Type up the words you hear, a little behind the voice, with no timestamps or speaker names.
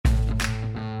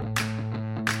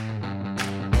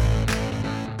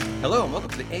Hello and welcome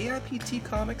to the AIPT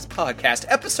Comics Podcast,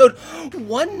 episode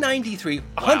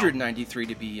 193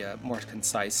 to be more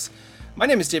concise. My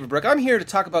name is David Brooke. I'm here to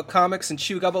talk about comics and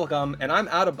chew bubblegum, and I'm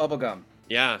out of bubblegum.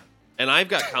 Yeah, and I've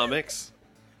got comics.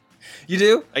 You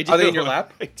do? I do. Are they in your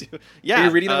lap? I do. Yeah. Are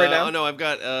you reading them right now? Oh no, I've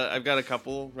got a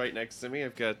couple right next to me.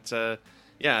 I've got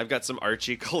some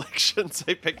Archie collections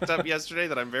I picked up yesterday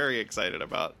that I'm very excited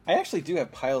about. I actually do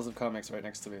have piles of comics right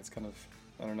next to me. It's kind of,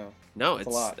 I don't know. No, a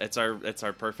lot. It's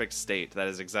our perfect state. That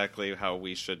is exactly how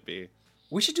we should be.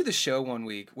 We should do the show one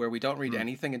week where we don't read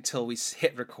anything until we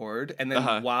hit record, and then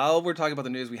while we're talking about the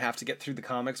news, we have to get through the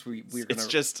comics. We're going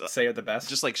to say are the best.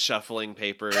 Just like shuffling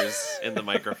papers in the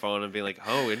microphone and being like,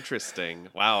 "Oh, interesting.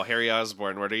 Wow, Harry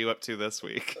Osborn, what are you up to this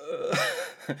week?"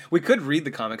 We could read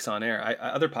the comics on air.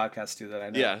 Other podcasts do that, I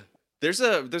know. Yeah. There's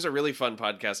a really fun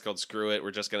podcast called Screw It.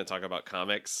 We're just going to talk about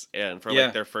comics. And for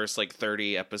their first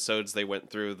 30 episodes, they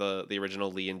went through the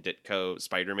original Lee and Ditko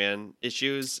Spider-Man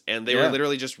issues. And they were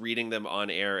literally just reading them on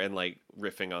air and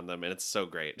riffing on them. And it's so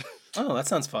great. Oh, that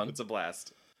sounds fun. It's a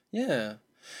blast. Yeah.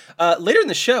 Later in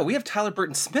the show, we have Tyler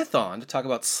Burton Smith on to talk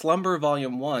about Slumber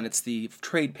Volume 1. It's the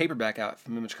trade paperback out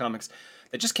from Image Comics.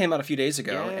 It just came out a few days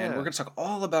ago, and we're going to talk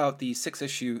all about the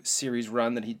 6-issue series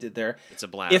run that he did there. It's a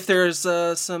blast. If there's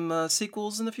some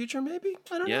sequels in the future, maybe?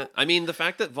 I don't know. Yeah, I mean, the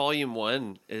fact that Volume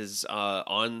 1 is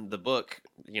on the book,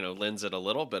 lends it a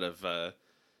little bit of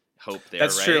hope there,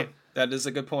 That's right? true. That is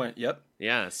a good point. Yep.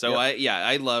 Yeah, so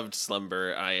I loved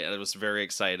Slumber. I was very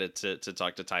excited to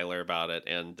talk to Tyler about it,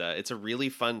 and it's a really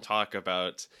fun talk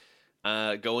about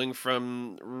going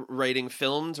from writing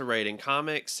film to writing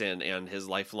comics and his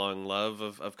lifelong love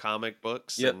of comic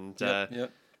books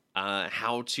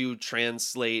how to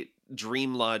translate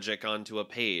dream logic onto a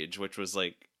page, which was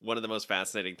one of the most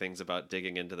fascinating things about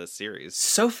digging into this series.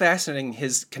 So fascinating,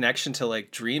 his connection to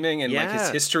dreaming and his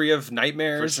history of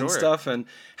nightmares and stuff, and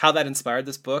how that inspired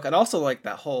this book, and also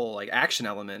that whole action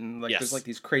element. And there's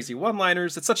these crazy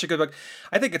one-liners. It's such a good book.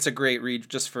 I think it's a great read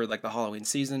just for the Halloween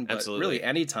season, but really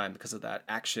any time because of that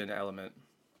action element.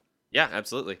 Yeah,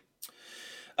 absolutely.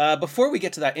 Before we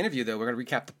get to that interview, though, we're going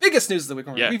to recap the biggest news of the week.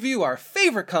 We're going to review our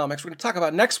favorite comics. We're going to talk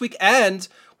about next week, and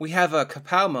we have a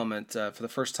kapow moment for the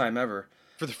first time ever.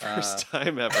 For the first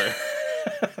time ever.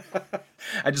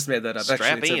 I just made that up.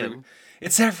 Strap Actually, in.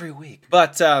 It's every week.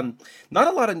 But not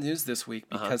a lot of news this week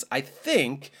because I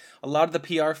think a lot of the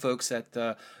PR folks at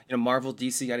Marvel,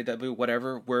 DC, IDW,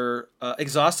 whatever, were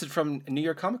exhausted from New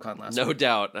York Comic Con last week. No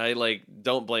doubt. I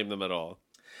don't blame them at all.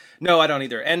 No, I don't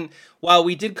either. And while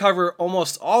we did cover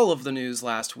almost all of the news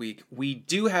last week, we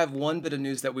do have one bit of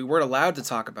news that we weren't allowed to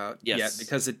talk about yet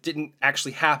because it didn't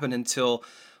actually happen until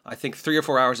I think 3 or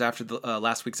 4 hours after the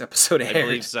last week's episode aired. I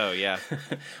believe so, yeah.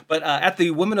 But at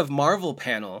the Women of Marvel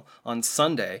panel on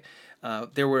Sunday,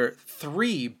 there were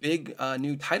 3 big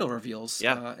new title reveals.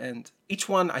 Yeah. And each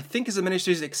one, I think, is a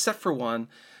miniseries, except for one.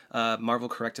 Marvel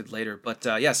corrected later. But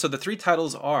so the 3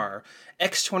 titles are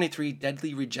X-23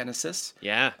 Deadly Regenesis.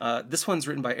 Yeah. This one's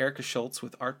written by Erica Schultz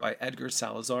with art by Edgar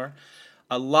Salazar.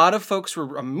 A lot of folks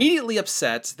were immediately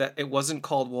upset that it wasn't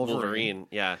called Wolverine.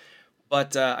 Yeah.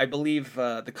 But I believe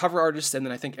the cover artist, and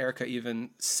then I think Erica even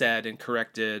said and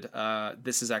corrected,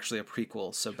 this is actually a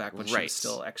prequel. So back when she was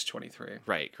still X-23.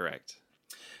 Right, correct.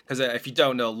 Because if you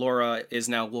don't know, Laura is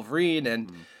now Wolverine, and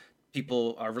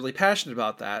people are really passionate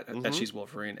about that she's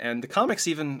Wolverine. And the comics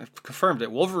even confirmed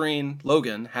it. Wolverine,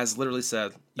 Logan, has literally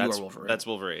said, you are Wolverine. That's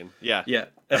Wolverine. Yeah. Yeah.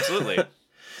 Absolutely.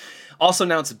 Also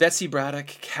announced Betsy Braddock,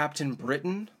 Captain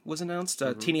Britain was announced.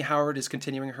 Teenie Howard is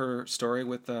continuing her story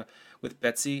with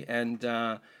Betsy, and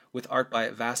with art by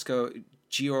Vasco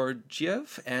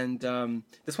Georgiev, and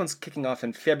this one's kicking off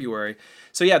in February.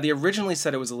 So yeah, they originally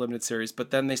said it was a limited series, but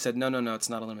then they said no, it's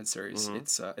not a limited series.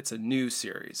 It's a new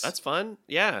series. That's fun.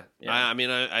 Yeah. I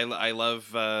mean, I love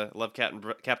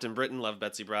Captain Britain, love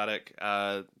Betsy Braddock.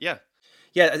 Yeah.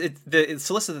 The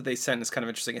solicit that they sent is kind of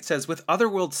interesting. It says, with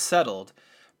Otherworld settled,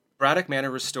 Braddock Manor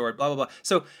restored, blah, blah, blah.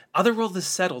 So Otherworld is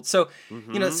settled. So,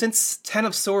 since 10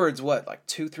 of Swords,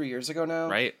 2-3 years ago now?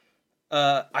 Right.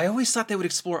 I always thought they would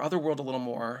explore Otherworld a little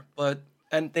more,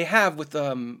 and they have with,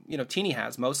 Teenie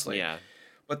has mostly. Yeah.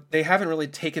 But they haven't really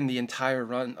taken the entire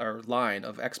run or line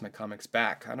of X-Men comics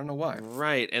back. I don't know why.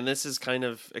 Right, and this is kind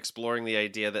of exploring the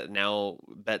idea that now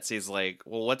Betsy's like,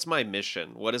 well, what's my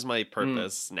mission? What is my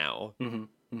purpose now?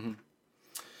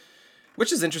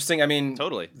 Which is interesting. I mean,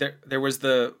 totally. There was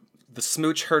the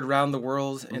smooch heard around the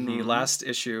world in the last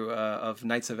issue of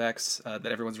Knights of X that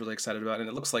everyone's really excited about, and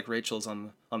it looks like Rachel's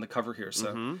on the cover here,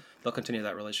 so they'll continue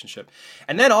that relationship.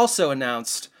 And then also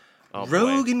announced Oh,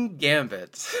 Rogue and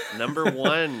Gambit. Number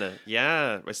 1.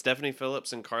 Yeah. With Stephanie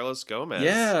Phillips and Carlos Gomez.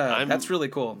 Yeah, that's really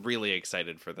cool. Really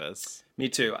excited for this. Me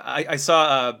too. I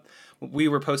saw, we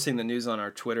were posting the news on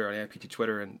our Twitter, on AIPT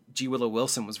Twitter, and G. Willow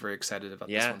Wilson was very excited about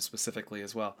this one specifically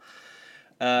as well.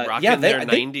 Rocking their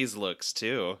 90s looks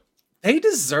too. They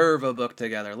deserve a book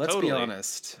together. Let's be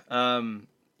honest.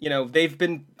 They've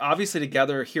been obviously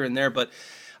together here and there, but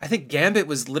I think Gambit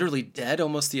was literally dead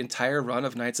almost the entire run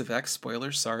of Knights of X.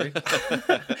 Spoilers, sorry.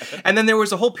 And then there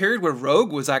was a whole period where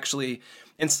Rogue was actually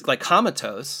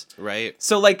comatose. Right.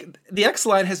 So the X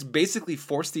line has basically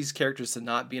forced these characters to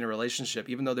not be in a relationship,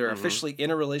 even though they're officially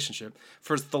in a relationship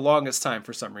for the longest time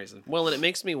for some reason. Well, and it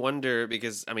makes me wonder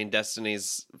because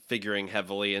Destiny's figuring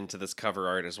heavily into this cover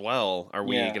art as well. Are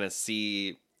we going to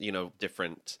see,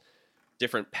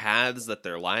 different paths that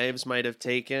their lives might have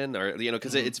taken, or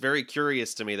because it's very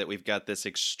curious to me that we've got this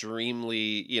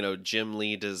extremely Jim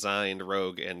Lee designed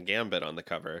Rogue and Gambit on the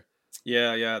cover.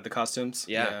 Yeah, the costumes.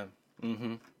 Yeah.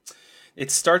 Mm-hmm. It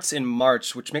starts in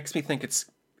March, which makes me think it's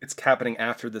happening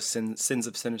after the Sins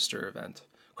of Sinister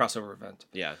crossover event.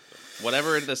 Yeah,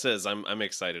 whatever this is, I'm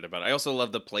excited about it. I also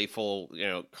love the playful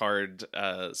card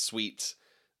sweet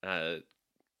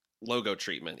logo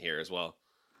treatment here as well.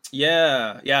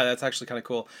 Yeah, that's actually kind of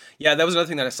cool. Yeah, that was another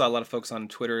thing that I saw a lot of folks on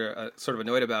Twitter sort of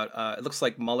annoyed about. It looks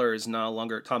like Tom Muller is no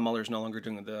longer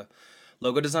doing the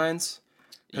logo designs.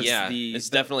 Yeah, it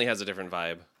definitely has a different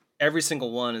vibe. Every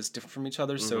single one is different from each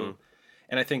other. So,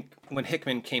 and I think when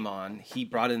Hickman came on, he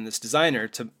brought in this designer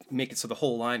to make it so the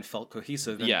whole line felt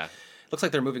cohesive. And it looks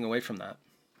like they're moving away from that.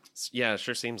 Yeah, it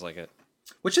sure seems like it.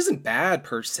 Which isn't bad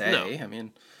per se. No. I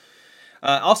mean...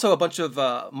 also, a bunch of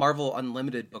Marvel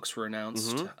Unlimited books were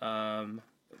announced.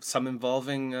 Some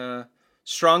involving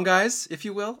strong guys, if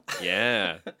you will.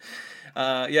 Yeah.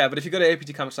 But if you go to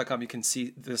aptcomics.com, you can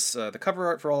see this the cover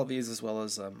art for all of these, as well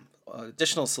as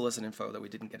additional solicit info that we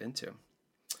didn't get into.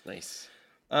 Nice.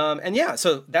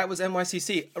 So that was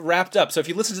NYCC wrapped up. So if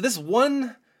you listen to this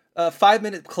one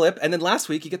 5-minute clip, and then last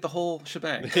week, you get the whole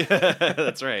shebang.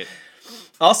 That's right.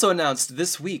 Also announced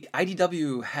this week,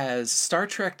 IDW has Star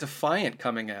Trek Defiant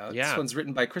coming out. Yeah. This one's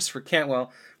written by Christopher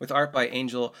Cantwell with art by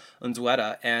Angel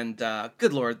Unzueta. And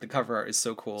good lord, the cover art is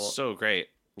so cool. So great.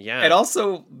 Yeah. And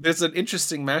also, there's an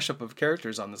interesting mashup of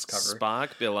characters on this cover.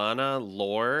 Spock, B'Elanna,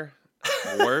 Lore,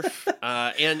 Worf.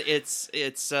 And it's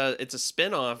a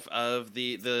spin-off of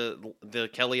the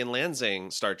Kelly and Lansing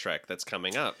Star Trek that's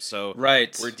coming up. So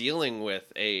we're dealing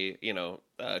with a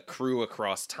crew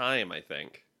across time, I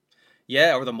think.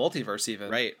 Yeah, or the multiverse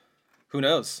even. Right. Who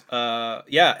knows?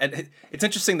 And it's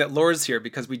interesting that Lore's here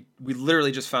because we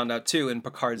literally just found out too in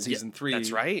Picard season 3.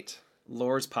 That's right.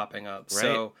 Lore's popping up. Right.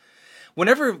 So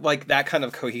whenever that kind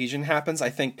of cohesion happens, I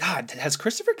think, God, has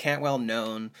Christopher Cantwell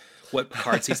known what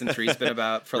Picard season 3's been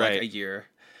about for a year?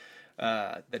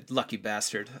 That lucky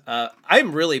bastard.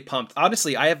 I'm really pumped.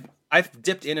 Honestly, I've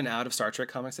dipped in and out of Star Trek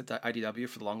comics at IDW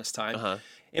for the longest time.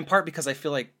 In part because I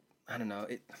feel like, I don't know,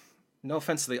 no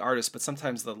offense to the artist, but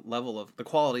sometimes the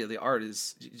quality of the art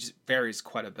just varies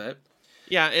quite a bit.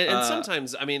 Yeah, and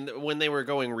sometimes, when they were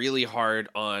going really hard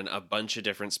on a bunch of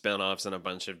different spinoffs and a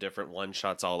bunch of different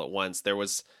one-shots all at once,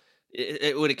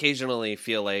 it would occasionally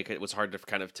feel like it was hard to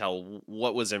kind of tell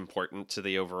what was important to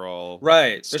the overall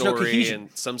story. There's no cohesion.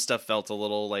 And some stuff felt a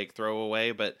little like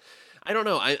throwaway, but I don't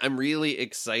know. I'm really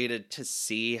excited to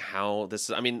see how this...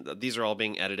 these are all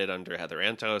being edited under Heather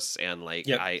Antos, and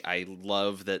I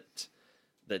love that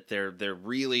they're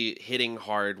really hitting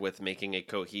hard with making a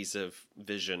cohesive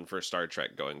vision for Star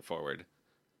Trek going forward.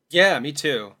 Yeah, me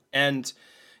too. And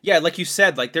yeah, like you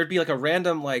said, there'd be a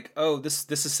random this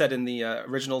is set in the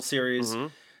original series. Mm-hmm.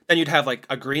 Then you'd have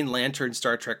a Green Lantern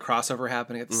Star Trek crossover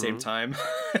happening at the same time.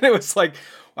 And it was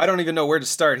I don't even know where to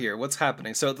start here. What's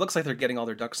happening? So it looks like they're getting all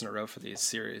their ducks in a row for these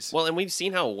series. Well, and we've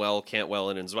seen how well Cantwell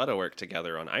and Unzueta work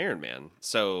together on Iron Man.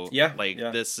 So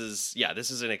this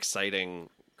is an exciting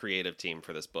creative team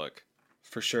for this book.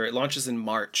 For sure. It launches in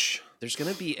March. There's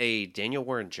going to be a Daniel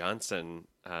Warren Johnson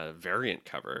variant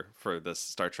cover for this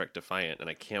Star Trek Defiant, and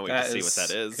I can't wait to see what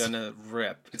that is. It's going to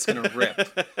rip. That's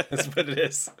what it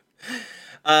is.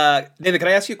 David, can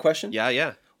I ask you a question?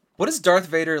 Yeah. What does Darth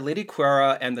Vader, Lady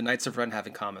Quiara, and the Knights of Ren have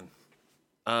in common?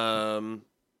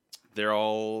 They're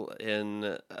all in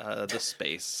the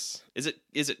space. Isn't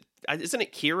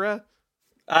it Kira?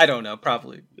 I don't know,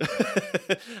 probably.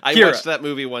 I watched that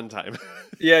movie one time.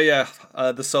 Yeah.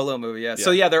 The Solo movie, yeah.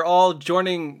 So, they're all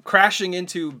crashing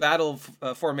into battle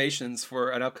formations for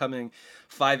an upcoming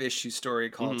 5-issue story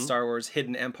called Star Wars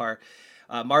Hidden Empire.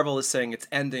 Marvel is saying it's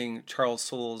ending Charles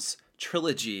Soule's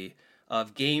trilogy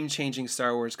of game-changing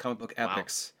Star Wars comic book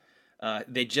epics.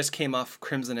 They just came off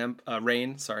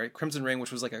Reign, Crimson Reign,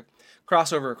 which was like a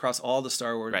crossover across all the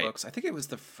Star Wars books. I think it was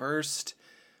the first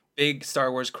big Star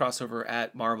Wars crossover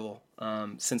at Marvel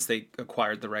since they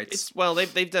acquired the rights.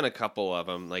 They've done a couple of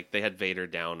them. Like they had Vader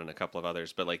down and a couple of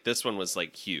others, but like this one was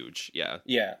like huge. Yeah.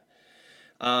 Yeah.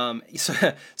 It's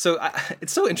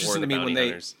so interesting to me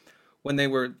when they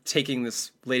were taking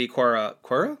this Lady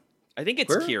Quora. I think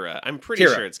it's Kira. I'm pretty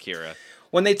sure it's Kira.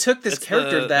 When they took this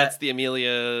character that's the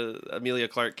Amelia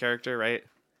Clark character, right?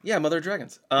 Yeah, Mother of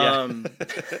Dragons.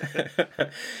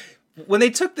 When they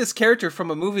took this character from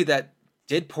a movie that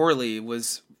did poorly,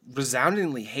 was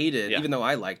resoundingly hated, even though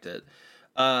I liked it,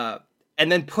 and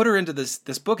then put her into this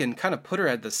book and kind of put her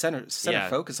at the center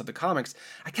focus of the comics,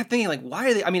 I kept thinking, like, why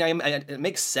are they? I mean, it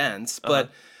makes sense,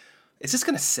 but is this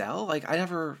going to sell? Like, I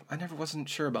never wasn't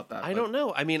sure about that. I don't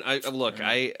know. I mean,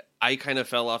 I kind of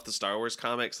fell off the Star Wars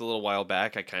comics a little while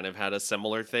back. I kind of had a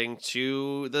similar thing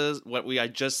to I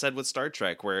just said with Star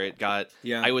Trek, where it got.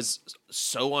 Yeah. I was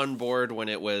so on board when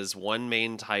it was one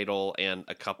main title and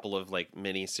a couple of like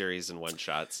mini series and one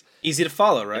shots. Easy to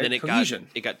follow, right? And then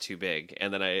it got too big,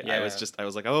 and then I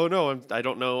was like, oh no, I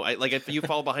don't know. Like if you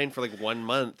fall behind for like 1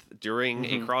 month during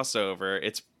a crossover,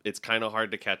 it's kind of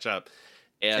hard to catch up.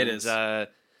 And, it is. I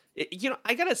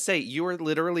gotta say, you are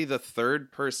literally the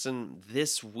third person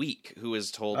this week who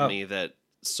has told me that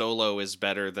Solo is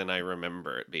better than I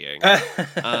remember it being.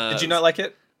 Did you not like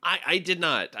it? I did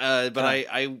not, but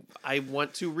I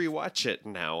want to rewatch it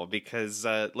now because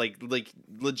like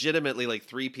legitimately like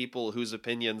 3 people whose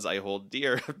opinions I hold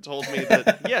dear have told me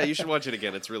that you should watch it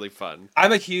again. It's really fun.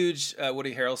 I'm a huge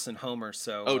Woody Harrelson homer,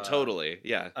 so totally,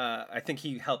 yeah. I think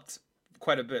he helped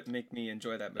quite a bit make me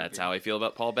enjoy that movie. That's how I feel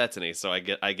about Paul Bettany, so I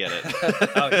get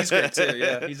it. Oh, he's great too.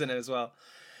 Yeah, he's in it as well.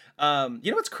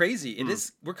 You know what's crazy?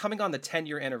 We're coming on the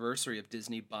 10-year anniversary of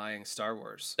Disney buying Star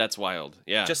Wars. That's wild.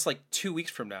 Yeah. Just like 2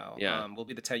 weeks from now, will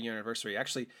be the 10-year anniversary.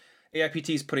 Actually, AIPT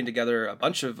is putting together a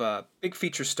bunch of big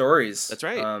feature stories. That's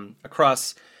right.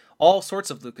 Across all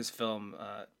sorts of Lucasfilm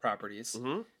properties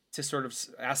to sort of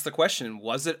ask the question,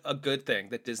 was it a good thing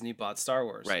that Disney bought Star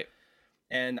Wars? Right.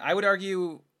 And I would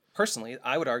argue... Personally,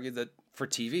 I would argue that for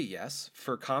TV, yes.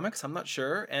 For comics, I'm not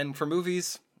sure. And for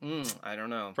movies, I don't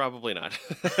know. Probably not.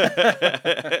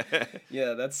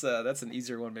 Yeah, that's an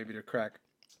easier one maybe to crack.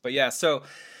 But yeah, so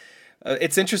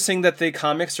it's interesting that the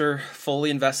comics are fully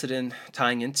invested in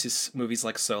tying into movies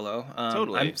like Solo.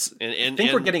 Totally. I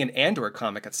think we're getting an Andor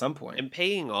comic at some point. And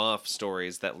paying off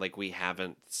stories that like we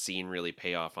haven't seen really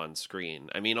pay off on screen.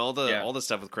 I mean, all the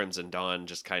stuff with Crimson Dawn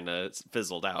just kind of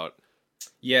fizzled out.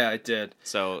 Yeah, it did.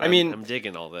 So I'm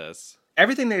digging all this.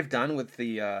 Everything they've done with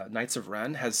the Knights of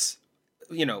Ren has,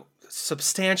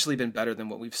 substantially been better than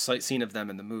what we've seen of them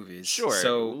in the movies. Sure.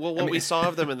 So, what we saw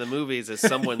of them in the movies is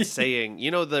someone saying,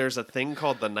 there's a thing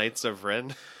called the Knights of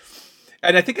Ren.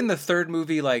 And I think in the third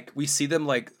movie, like, we see them,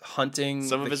 like, hunting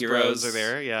some of his heroes. bros are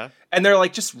there, yeah. And they're,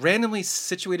 like, just randomly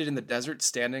situated in the desert,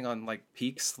 standing on, like,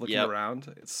 peaks, looking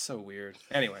around. It's so weird.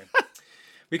 Anyway,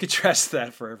 we could trash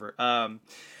that forever.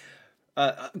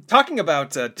 Talking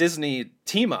about Disney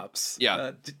team-ups,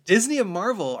 Disney and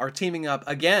Marvel are teaming up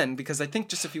again because I think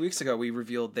just a few weeks ago we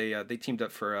revealed they teamed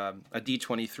up for a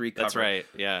D23 cover. That's right,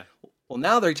 yeah. Well,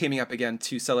 now they're teaming up again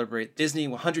to celebrate Disney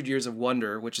 100 Years of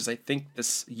Wonder, which is, I think,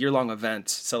 this year-long event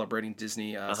celebrating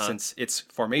Disney since its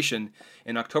formation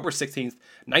in October 16th,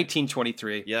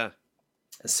 1923. Yeah.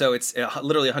 So it's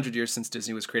literally 100 years since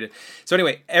Disney was created. So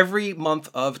anyway, every month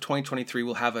of 2023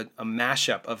 we'll have a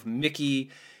mashup of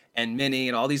Mickey and Minnie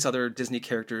and all these other Disney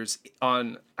characters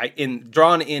drawn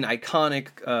in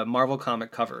iconic Marvel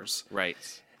comic covers. Right.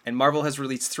 And Marvel has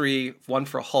released 3, one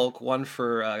for Hulk, one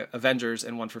for Avengers,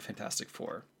 and one for Fantastic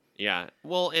Four. Yeah.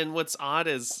 Well, and what's odd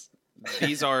is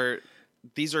these are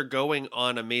going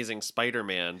on Amazing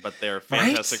Spider-Man, but they're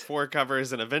Fantastic Four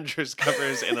covers and Avengers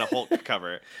covers and a Hulk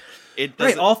cover. It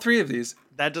doesn't, all 3 of these.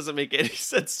 That doesn't make any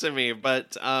sense to me,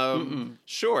 but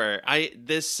sure.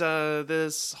 This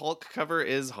Hulk cover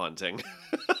is haunting.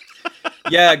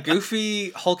 Yeah,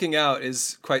 Goofy hulking out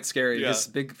is quite scary. Yeah. His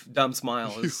big dumb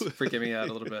smile is freaking me out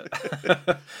a little bit.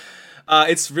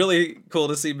 It's really cool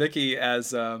to see Mickey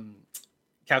as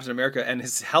Captain America, and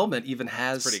his helmet even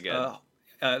has pretty good.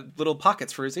 Little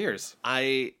pockets for his ears.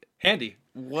 Handy.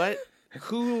 What?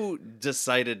 Who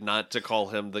decided not to call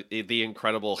him the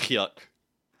Incredible Hulk?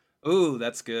 Ooh,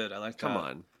 that's good. I like that. Come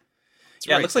on.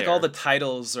 It looks like all the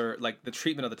titles are like the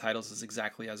treatment of the titles is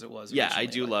exactly as it was. Yeah, I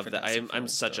do love that. I'm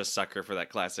such a sucker for that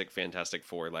classic Fantastic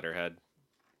Four letterhead.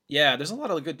 Yeah, there's a lot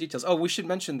of good details. Oh, we should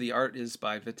mention the art is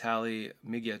by Vitali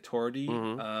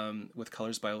Migliatordi, with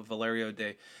colors by Valerio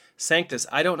de Sanctis.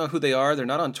 I don't know who they are. They're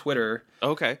not on Twitter.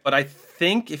 Okay. But I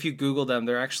think if you Google them,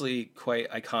 they're actually quite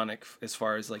iconic as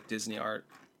far as like Disney art.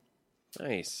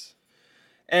 Nice.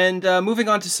 And moving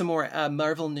on to some more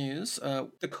Marvel news,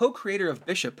 the co-creator of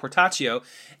Bishop, Portaccio,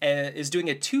 is doing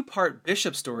a 2-part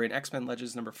Bishop story in X-Men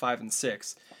Legends number 5 and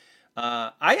 6.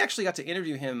 I actually got to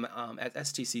interview him at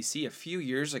STCC a few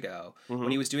years ago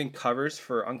when he was doing covers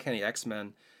for Uncanny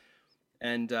X-Men,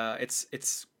 and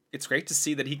it's great to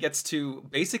see that he gets to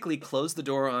basically close the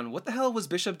door on what the hell was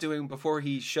Bishop doing before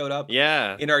he showed up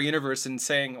in our universe and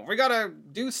saying, we gotta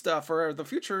do stuff or the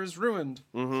future is ruined.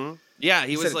 Yeah,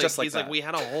 he's like, we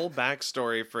had a whole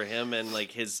backstory for him and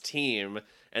like his team,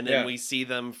 and then we see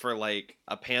them for like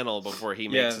a panel before he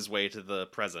makes his way to the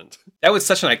present. That was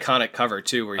such an iconic cover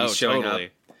too, where he's showing up.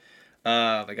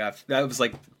 Oh my god, that was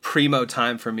like primo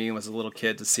time for me as a little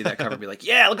kid to see that cover and be like,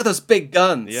 yeah, look at those big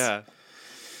guns. Yeah.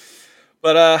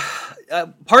 But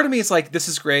part of me is like, this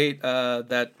is great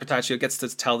that Portaccio gets to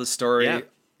tell this story. Yeah.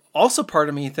 Also, part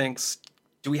of me thinks,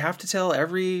 do we have to tell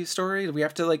every story? Do we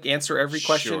have to like answer every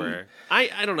question? Sure.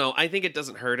 I don't know. I think it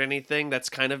doesn't hurt anything. That's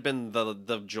kind of been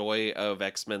the joy of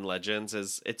X-Men Legends,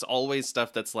 is it's always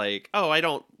stuff that's like, oh, I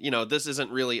don't, this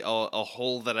isn't really a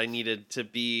hole that I needed to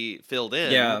be filled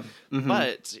in. Yeah.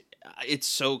 But it's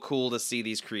so cool to see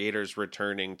these creators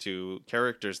returning to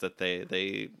characters that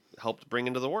they helped bring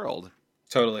into the world.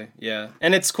 Totally, yeah.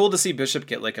 And it's cool to see Bishop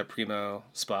get like a primo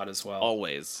spot as well.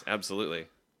 Always, absolutely.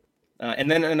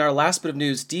 And then in our last bit of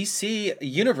news, DC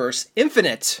Universe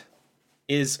Infinite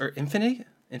is... Or Infinity?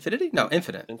 Infinity? No,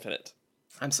 Infinite. Infinite.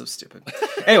 I'm so stupid.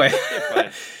 Anyway,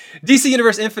 DC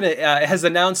Universe Infinite has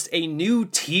announced a new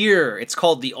tier. It's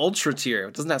called the Ultra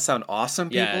tier. Doesn't that sound awesome,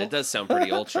 people? Yeah, it does sound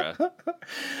pretty ultra.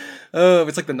 Oh,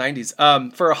 it's like the 90s.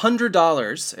 For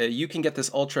 $100, you can get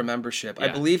this Ultra membership. Yeah. I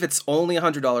believe it's only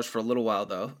 $100 for a little while,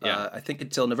 though. Yeah. I think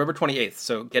until November 28th.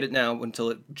 So get it now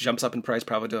until it jumps up in price,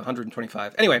 probably to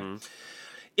 $125. Anyway,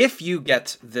 if you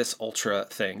get this Ultra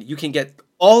thing, you can get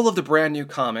all of the brand new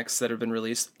comics that have been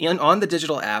released on the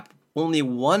digital app only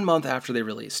 1 month after they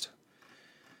released.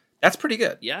 That's pretty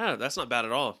good. Yeah, that's not bad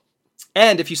at all.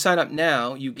 And if you sign up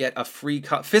now, you get a free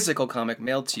physical comic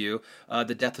mailed to you,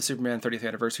 the Death of Superman 30th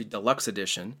Anniversary Deluxe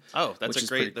Edition. Oh, that's a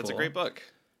great book.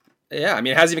 Yeah, I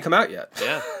mean, it hasn't even come out yet.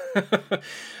 Yeah.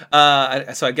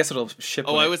 So I guess it'll ship.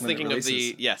 I was thinking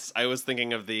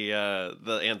of the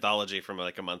anthology from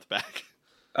like a month back.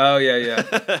 Oh yeah.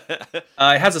 It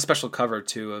has a special cover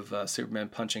too of Superman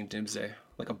punching Doomsday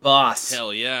like a boss.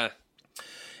 Hell yeah.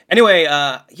 Anyway,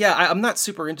 I'm not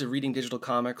super into reading digital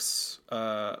comics.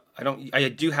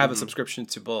 I do have a subscription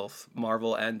to both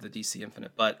Marvel and the DC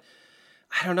Infinite, but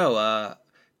I don't know.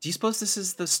 Do you suppose this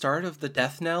is the start of the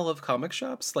death knell of comic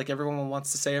shops, like everyone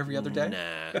wants to say every other day?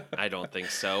 Nah, I don't think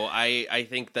so. I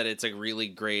think that it's a really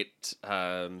great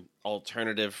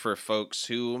alternative for folks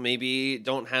who maybe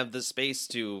don't have the space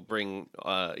to bring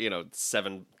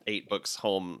 7-8 books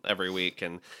home every week.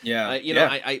 And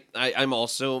I'm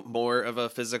also more of a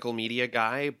physical media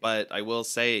guy, but I will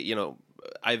say,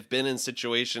 I've been in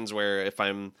situations where if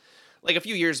I'm like a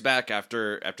few years back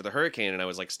after the hurricane and I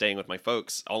was like staying with my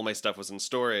folks, all my stuff was in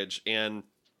storage, and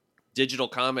digital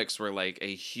comics were like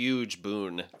a huge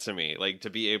boon to me. Like to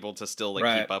be able to still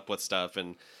keep up with stuff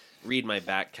and read my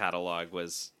back catalog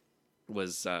was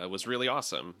really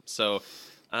awesome. So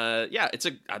it's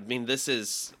a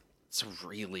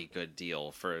really good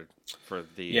deal for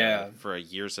a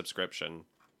year subscription.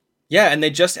 Yeah, and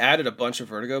they just added a bunch of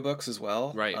Vertigo books as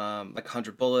well. Right. Like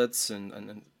 100 Bullets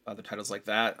and other titles like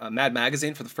that. Mad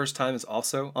Magazine for the first time is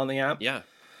also on the app. Yeah.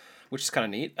 Which is kind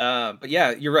of neat. But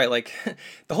yeah, you're right. Like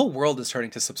the whole world is turning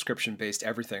to subscription-based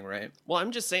everything, right? Well,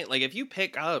 I'm just saying, like if you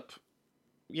pick up,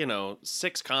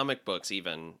 6 comic books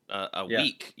even a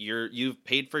week, you've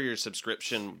paid for your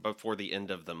subscription before the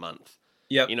end of the month.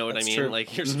 Yep, you know what I mean? True.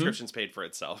 Like your subscription's paid for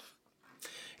itself.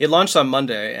 It launched on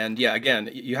Monday, and again,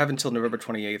 you have until November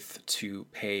 28th to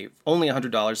pay only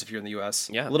 $100 if you're in the U.S.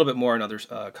 Yeah, a little bit more in other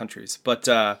countries. But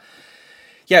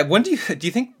when do you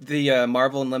think the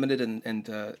Marvel Unlimited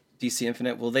and DC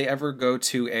Infinite will they ever go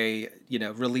to a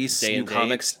release new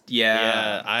comics?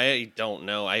 Yeah, I don't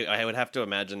know. I would have to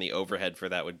imagine the overhead for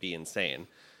that would be insane.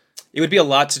 It would be a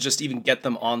lot to just even get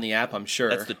them on the app. I'm sure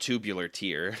that's the tubular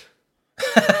tier.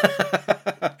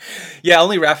 Yeah,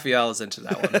 only Raphael is into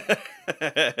that one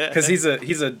because he's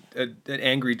an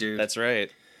angry dude. That's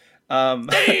right.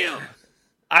 Damn.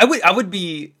 I would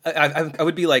be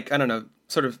like, I don't know,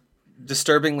 sort of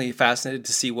disturbingly fascinated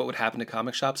to see what would happen to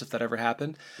comic shops if that ever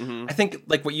happened. Mm-hmm. I think,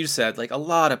 like what you said, like a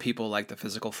lot of people like the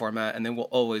physical format, and they will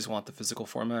always want the physical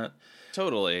format.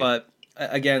 Totally. But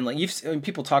again, like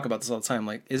people talk about this all the time.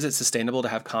 Like, is it sustainable to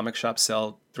have comic shops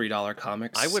sell $3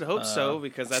 comics? I would hope so,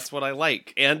 because that's what I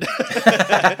like. And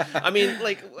I mean,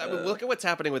 like, look at what's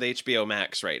happening with HBO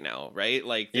Max right now, right?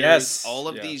 Like, there's all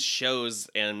of these shows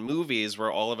and movies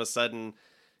where all of a sudden,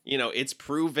 you know, it's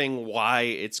proving why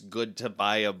it's good to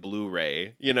buy a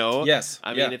Blu-ray. You know,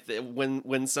 I mean,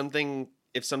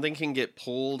 if something can get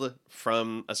pulled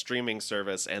from a streaming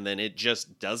service and then it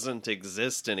just doesn't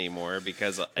exist anymore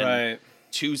because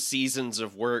 2 seasons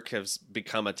of work has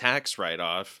become a tax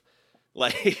write-off,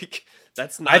 like,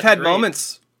 that's not I've had great.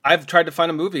 moments. I've tried to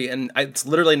find a movie and it's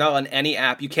literally not on any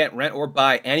app. You can't rent or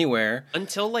buy anywhere.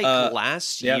 Until like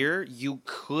last year, you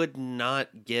could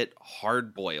not get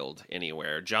Hard Boiled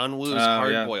anywhere. John Woo's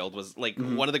Hard Boiled was like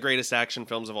one of the greatest action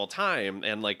films of all time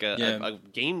and like a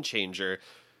game changer.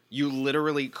 You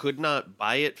literally could not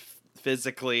buy it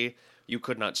physically. You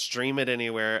could not stream it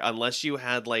anywhere unless you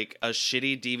had like a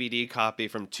shitty DVD copy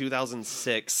from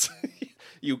 2006.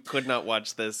 You could not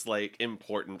watch this like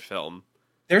important film.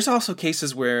 There's also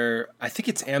cases where I think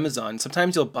it's Amazon.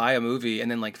 Sometimes you'll buy a movie and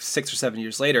then like 6 or 7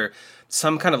 years later,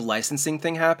 some kind of licensing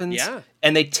thing happens. Yeah.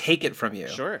 And they take it from you.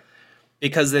 Sure.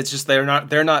 Because it's just they're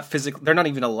not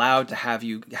even allowed to have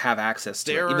you have access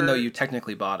to it, even though you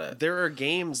technically bought it. There are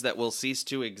games that will cease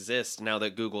to exist now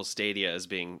that Google Stadia is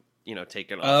being, you know,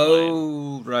 taken offline.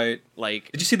 Oh, right.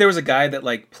 Like, did you see there was a guy that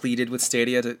like pleaded with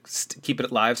Stadia to keep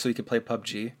it live so he could play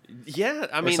PUBG? Yeah,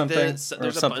 I mean, there's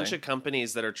a bunch of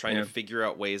companies that are trying to figure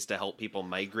out ways to help people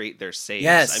migrate their saves.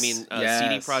 Yes. I mean,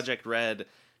 CD Projekt Red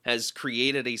has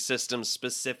created a system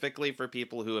specifically for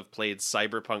people who have played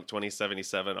Cyberpunk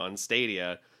 2077 on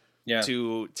Stadia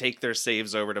to take their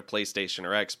saves over to PlayStation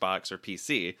or Xbox or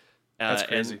PC. That's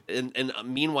crazy. And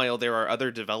meanwhile, there are other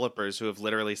developers who have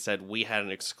literally said, we had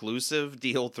an exclusive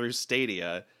deal through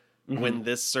Stadia. When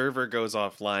this server goes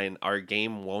offline, our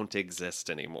game won't exist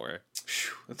anymore.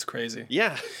 That's crazy.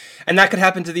 Yeah. And that could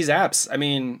happen to these apps. I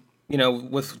mean, you know,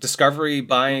 with Discovery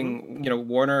buying, you know,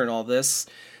 Warner and all this,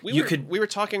 we were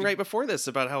talking right before this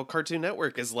about how Cartoon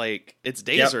Network is like, its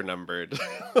days are numbered.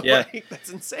 Yeah. Like, that's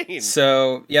insane.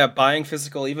 So, yeah, buying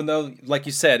physical, even though, like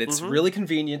you said, it's really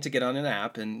convenient to get on an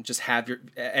app and just have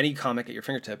any comic at your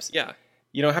fingertips. Yeah.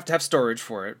 You don't have to have storage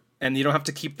for it, and you don't have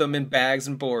to keep them in bags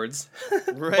and boards.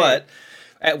 Right. But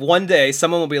at one day,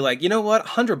 someone will be like, you know what,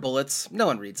 100 bullets, no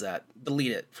one reads that.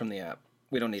 Delete it from the app.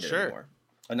 We don't need it anymore.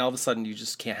 And all of a sudden, you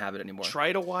just can't have it anymore.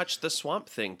 Try to watch the Swamp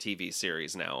Thing TV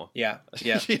series now. Yeah.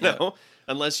 You know,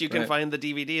 unless you can find the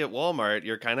DVD at Walmart,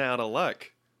 you're kind of out of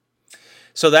luck.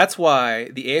 So that's why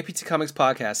the AAPT Comics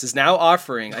Podcast is now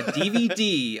offering a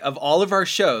DVD of all of our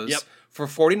shows for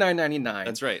 $49.99.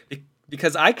 That's right.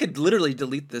 Because I could literally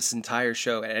delete this entire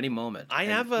show at any moment. I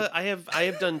have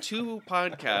done 2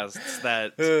 podcasts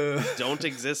that don't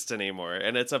exist anymore,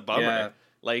 and it's a bummer. Yeah.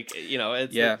 Like, you know,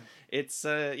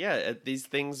 these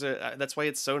things are, that's why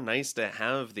it's so nice to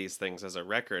have these things as a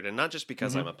record, and not just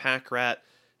because I'm a pack rat,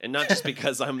 and not just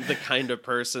because I'm the kind of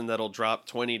person that'll drop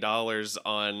 $20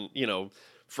 on, you know,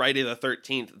 Friday the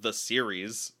 13th, the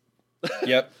series.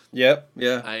 Yeah.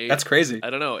 That's crazy.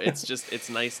 I don't know. It's just, it's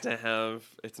nice to have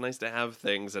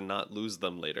things and not lose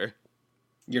them later.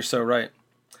 You're so right.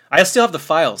 I still have the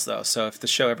files though, so if the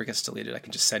show ever gets deleted, I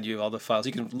can just send you all the files.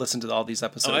 You can listen to all these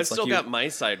episodes. Oh, I've still got my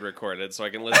side recorded, so I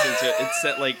can listen to it.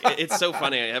 It's like, it's so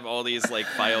funny. I have all these like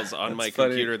files on my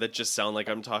computer that just sound like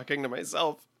I'm talking to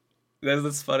myself.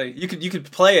 That's funny. You could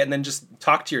play it and then just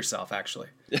talk to yourself. Actually,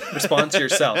 respond to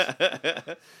yourself.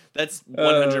 That's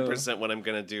 100% what I'm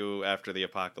gonna do after the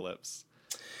apocalypse.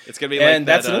 It's gonna be like and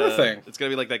that's another thing. It's gonna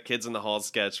be like that Kids in the Hall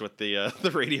sketch with the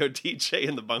radio DJ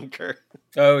in the bunker.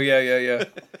 Oh yeah.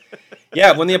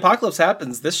 Yeah, when the apocalypse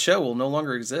happens, this show will no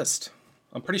longer exist.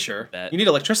 I'm pretty sure. You need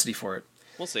electricity for it.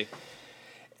 We'll see.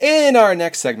 In our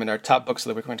next segment, our top books of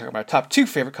the week, we're going to talk about our top 2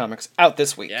 favorite comics out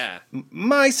this week. Yeah.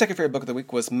 My second favorite book of the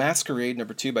week was Masquerade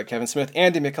 #2 by Kevin Smith,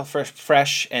 Andy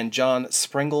McElfresh, and John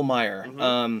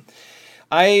Sprengelmeyer.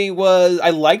 I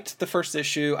liked the first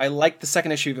issue. I liked the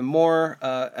second issue even more.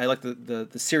 I liked the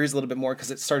series a little bit more because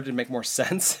it started to make more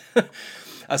sense.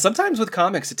 Sometimes with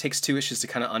comics, it takes 2 issues to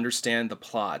kind of understand the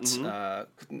plot,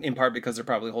 in part because they're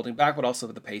probably holding back, but also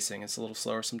with the pacing. It's a little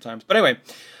slower sometimes. But anyway,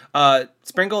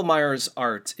 Sprengelmeyer's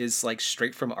art is like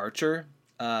straight from Archer.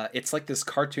 It's like this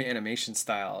cartoon animation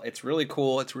style. It's really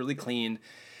cool. It's really clean.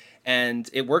 And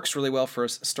it works really well for a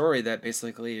story that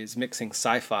basically is mixing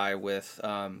sci-fi with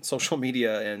social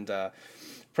media and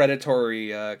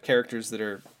predatory characters that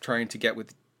are trying to get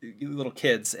with little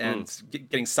kids and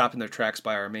getting stopped in their tracks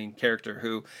by our main character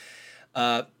who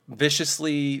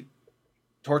viciously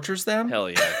tortures them. Hell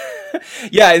yeah.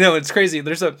 Yeah, I know, it's crazy.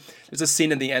 There's a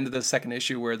scene in the end of the second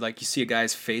issue where like you see a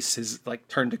guy's face is like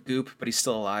turned to goop, but he's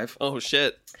still alive. Oh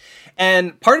shit.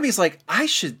 And part of me is like, I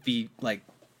should be like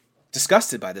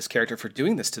disgusted by this character for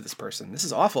doing this to this person. This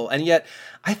is awful. And yet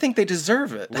I think they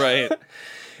deserve it. Right.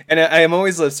 And I am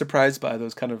always surprised by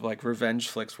those kind of like revenge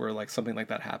flicks where like something like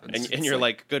that happens. And you're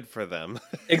like, good for them.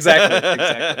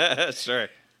 Exactly. Sure.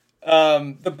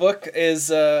 The book is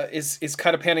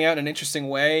kind of panning out in an interesting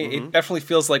way. Mm-hmm. It definitely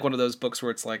feels like one of those books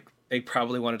where it's like they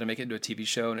probably wanted to make it into a TV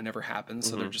show and it never happened,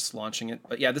 so they're just launching it.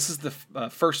 But yeah, this is the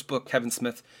first book Kevin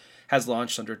Smith has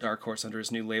launched under Dark Horse under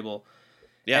his new label.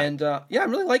 Yeah, and I'm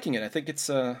really liking it. I think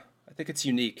it's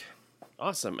unique.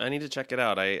 Awesome. I need to check it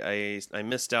out. I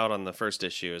missed out on the first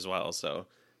issue as well, so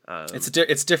it's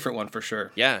a different one for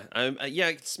sure. Yeah,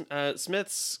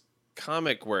 Smith's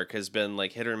comic work has been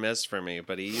like hit or miss for me,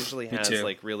 but he usually has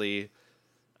like really,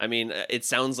 I mean, it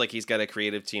sounds like he's got a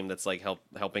creative team that's like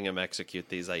helping him execute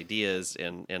these ideas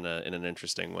in an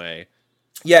interesting way.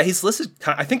 Yeah, he's listed.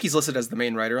 I think he's listed as the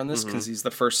main writer on this because he's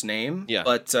the first name. Yeah,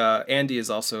 but Andy is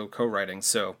also co-writing.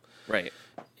 So right.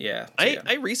 Yeah, so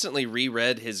I recently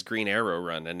reread his Green Arrow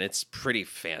run, and it's pretty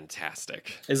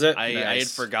fantastic. Is it? I had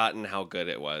forgotten how good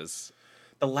it was.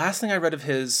 The last thing I read of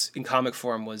his in comic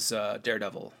form was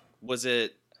Daredevil. Was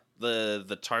it the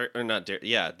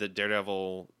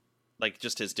Daredevil, like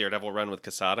just his Daredevil run with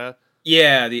Quesada?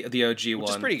 Yeah, the OG Which one. Which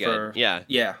is pretty good. Yeah.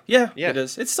 It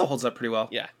is. It still holds up pretty well.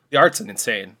 Yeah. The art's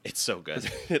insane. It's so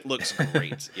good. It looks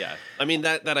great. Yeah. I mean,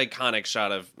 that iconic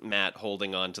shot of Matt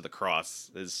holding on to the cross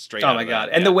is straight out of that. Oh my god.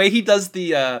 And the way he does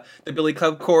the Billy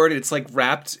Club cord, it's like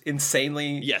wrapped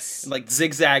insanely. Yes. Like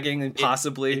zigzagging and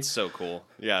possibly. It's so cool.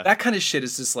 Yeah. That kind of shit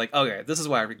is just like, okay, this is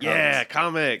why I read comics. Yeah,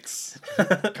 comics.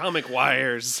 Comic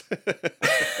wires.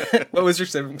 What was your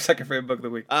second favorite book of the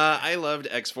week? I loved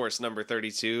X-Force number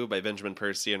 32 by Benjamin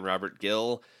Percy and Robert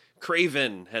Gill.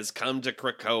 Kraven has come to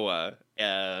Krakoa,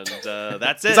 and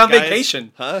that's it. He's on guys.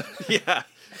 Vacation. Huh? Yeah.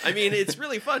 I mean, it's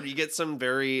really fun. You get some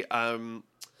very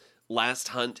Last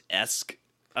Hunt-esque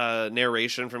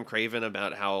narration from Kraven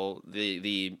about how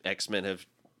the X-Men have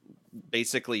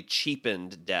basically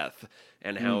cheapened death,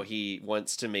 and how he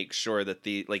wants to make sure that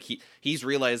he's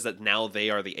realized that now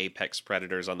they are the apex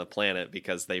predators on the planet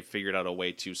because they've figured out a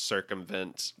way to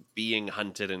circumvent being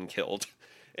hunted and killed.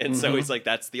 And so he's like,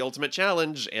 that's the ultimate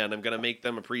challenge, and I'm going to make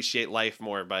them appreciate life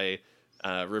more by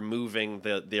removing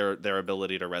their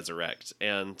ability to resurrect.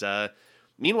 And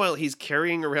meanwhile, he's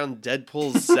carrying around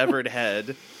Deadpool's severed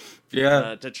head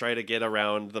to try to get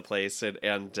around the place.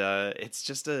 And it's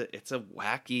just it's a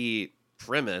wacky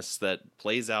premise that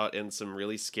plays out in some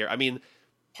really scary... I mean,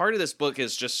 part of this book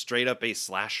is just straight up a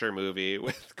slasher movie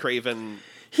with Kraven.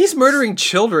 He's murdering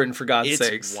children, for God's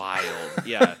sakes. It's wild,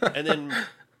 yeah. And then...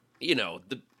 You know,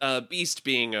 the Beast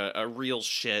being a real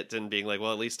shit and being like,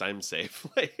 well, at least I'm safe.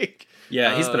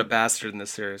 He's been a bastard in this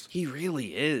series. He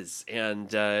really is.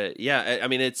 And I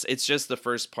mean, it's just the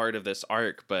first part of this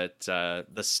arc, but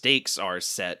the stakes are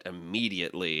set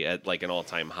immediately at like an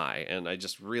all-time high. And I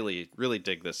just really, really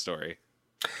dig this story.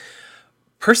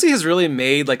 Percy has really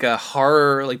made like a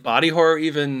horror, like body horror,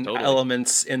 even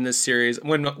elements in this series.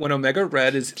 When Omega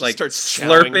Red is like starts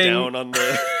slurping down on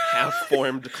the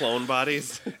half-formed clone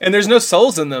bodies, and there's no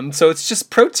souls in them, so it's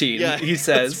just protein. Yeah, he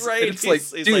says, that's right. It's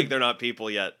he's like, they're not people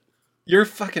yet. You're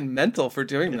fucking mental for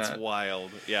doing that. It's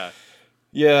wild. Yeah.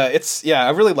 I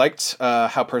really liked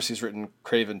how Percy's written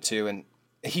Kraven too, and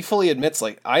he fully admits,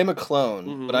 like, I'm a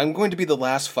clone, but I'm going to be the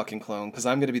last fucking clone because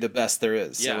I'm going to be the best there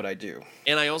is at what I do.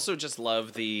 And I also just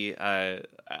love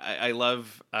I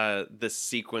love this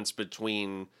sequence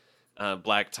between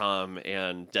Black Tom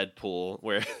and Deadpool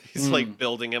where he's like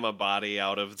building him a body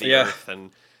out of the earth, and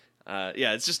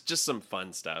it's just some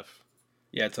fun stuff.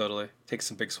 Yeah, totally. Takes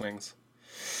some big swings.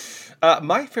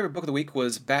 My favorite book of the week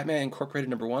was Batman Incorporated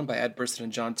 #1 by Ed Brisson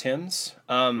and John Timms.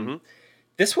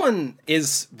 This one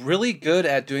is really good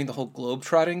at doing the whole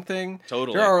globe-trotting thing.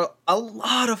 Totally. There are a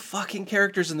lot of fucking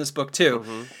characters in this book, too.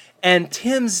 And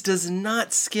Timms does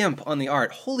not skimp on the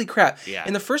art. Holy crap. Yeah.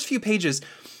 In the first few pages,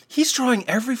 he's drawing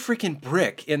every freaking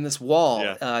brick in this wall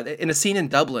in a scene in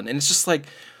Dublin. And it's just like...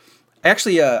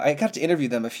 I got to interview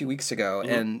them a few weeks ago,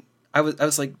 and I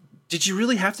was like, did you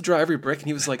really have to draw every brick? And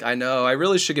he was like, I know. I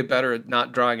really should get better at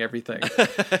not drawing everything.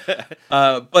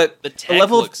 But the tech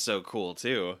looks so cool,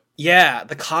 too. Yeah,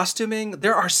 the costuming,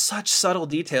 there are such subtle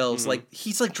details. Like,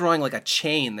 he's like drawing like a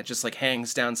chain that just like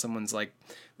hangs down someone's like,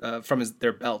 from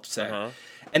their belt, say.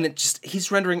 And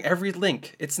he's rendering every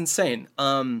link. It's insane.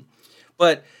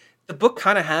 But the book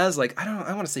kind of has like,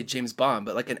 I want to say James Bond,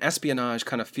 but like an espionage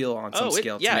kind of feel on some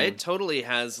scale. Yeah, it totally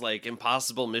has like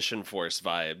Impossible Mission Force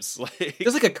vibes.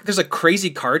 Like there's a crazy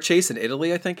car chase in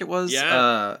Italy, I think it was.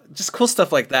 Yeah, just cool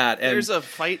stuff like that. And there's a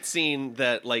fight scene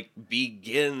that like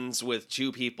begins with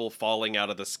two people falling out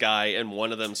of the sky and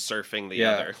one of them surfing the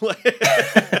other.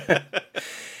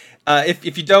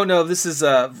 If you don't know, this is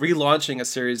relaunching a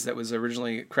series that was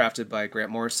originally crafted by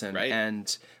Grant Morrison, right.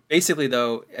 And basically,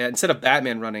 though, instead of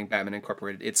Batman running Batman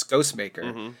Incorporated, it's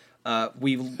Ghostmaker.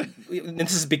 And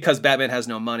this is because Batman has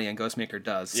no money and Ghostmaker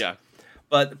does. Yeah.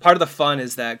 But part of the fun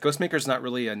is that Ghostmaker's not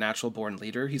really a natural-born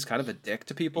leader. He's kind of a dick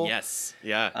to people. Yes.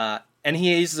 Yeah. And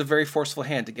he uses a very forceful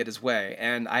hand to get his way.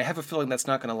 And I have a feeling that's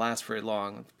not going to last very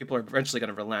long. People are eventually going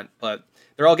to relent, but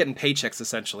they're all getting paychecks,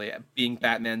 essentially, being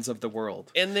Batmans of the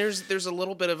world. And there's a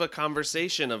little bit of a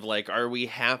conversation of, like, are we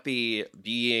happy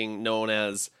being known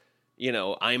as, you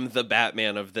know, I'm the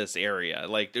Batman of this area?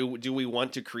 Like, do we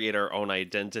want to create our own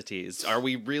identities? Are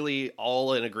we really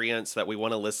all in agreement that we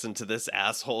want to listen to this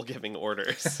asshole giving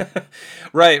orders?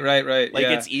 Right. Like,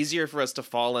 it's easier for us to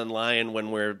fall in line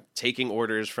when we're taking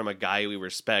orders from a guy we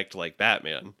respect, like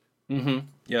Batman. Mm-hmm.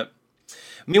 Yep.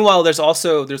 Meanwhile, there's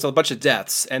a bunch of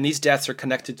deaths, and these deaths are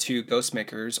connected to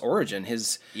Ghostmaker's origin,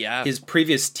 his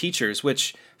previous teachers,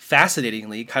 which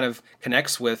fascinatingly kind of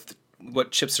connects with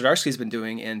what Chip Zdarsky's been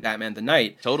doing in Batman the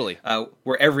Knight. Totally.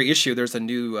 Where every issue there's a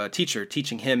new teacher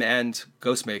teaching him and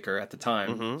Ghostmaker at the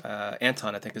time.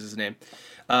 Anton, I think is his name.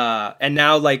 And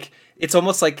now, like, it's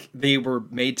almost like they were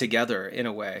made together in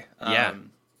a way.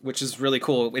 Which is really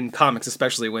cool in comics,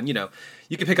 especially when, you know,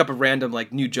 you can pick up a random,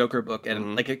 like, new Joker book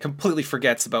and, like, it completely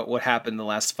forgets about what happened in the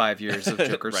last 5 years of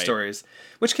Joker stories,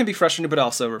 which can be frustrating, but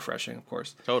also refreshing, of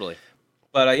course. Totally.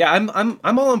 But yeah, I'm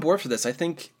all on board for this. I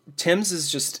think Timms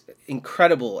is just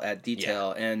incredible at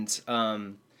detail, and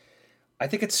I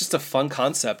think it's just a fun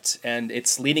concept, and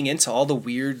it's leading into all the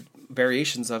weird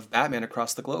variations of Batman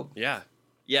across the globe.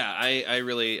 Yeah, I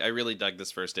really dug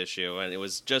this first issue, and it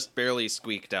was just barely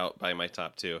squeaked out by my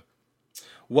top two.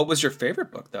 What was your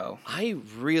favorite book, though? I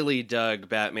really dug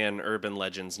Batman Urban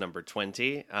Legends number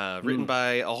 20, written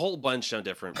by a whole bunch of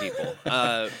different people.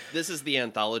 This is the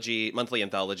monthly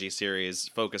anthology series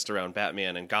focused around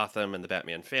Batman and Gotham and the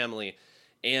Batman family.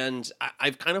 And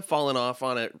I've kind of fallen off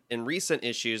on it in recent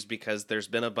issues because there's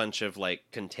been a bunch of, like,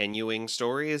 continuing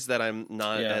stories that I'm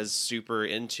not as super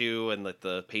into, and that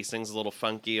the pacing's a little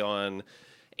funky on.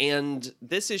 And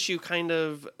this issue kind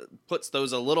of puts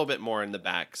those a little bit more in the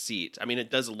back seat. I mean,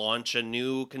 it does launch a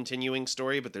new continuing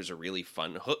story, but there's a really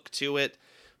fun hook to it.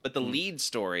 But the lead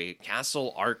story,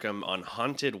 Castle Arkham on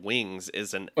Haunted Wings,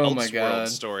 is an Elseworld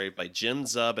story by Jim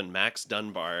Zub and Max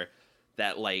Dunbar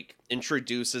that, like,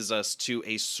 introduces us to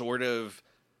a sort of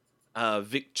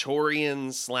Victorian /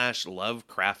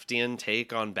 Lovecraftian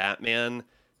take on Batman,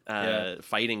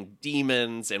 fighting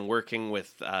demons and working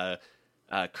with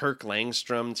Kirk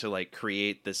Langstrom to, like,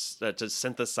 create this, to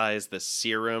synthesize this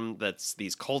serum that's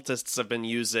these cultists have been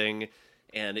using.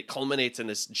 And it culminates in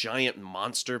this giant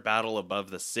monster battle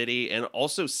above the city, and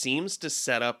also seems to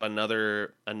set up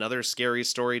another scary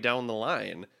story down the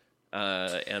line.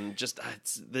 And just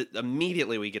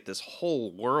immediately we get this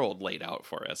whole world laid out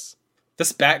for us.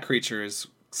 This bat creature is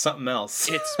something else.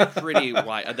 It's pretty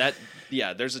wild.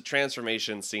 There's a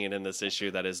transformation scene in this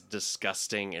issue that is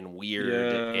disgusting and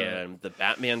weird, and the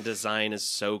Batman design is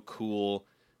so cool.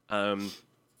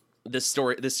 This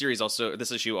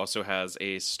issue also has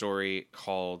a story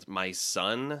called My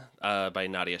Son by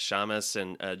Nadia Shamas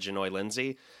and Janoy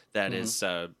Lindsay that is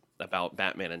about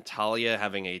Batman and Talia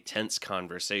having a tense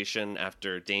conversation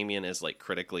after Damian is, like,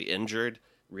 critically injured.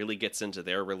 Really gets into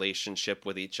their relationship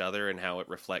with each other and how it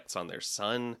reflects on their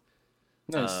son.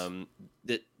 Nice.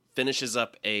 It finishes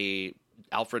up a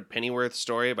Alfred Pennyworth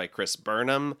story by Chris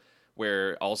Burnham,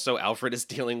 where also Alfred is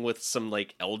dealing with some,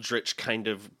 like, eldritch kind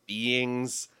of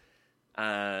beings.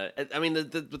 I mean,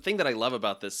 the thing that I love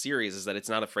about this series is that it's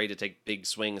not afraid to take big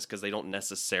swings because they don't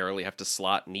necessarily have to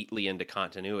slot neatly into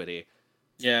continuity.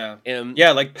 Yeah.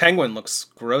 Like Penguin looks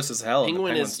gross as hell.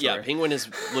 Penguin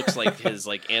looks like his,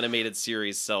 like, animated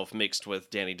series self mixed with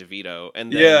Danny DeVito.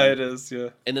 And then, it is. Yeah.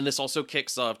 And then this also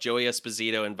kicks off Joey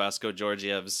Esposito and Vasco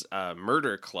Georgiev's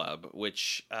Murder Club,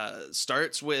 which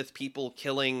starts with people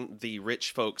killing the rich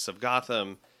folks of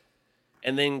Gotham,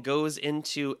 and then goes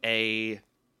into a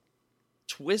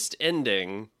twist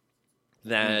ending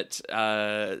that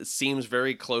seems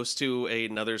very close to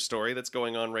another story that's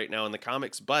going on right now in the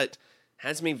comics, but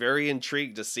has me very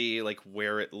intrigued to see, like,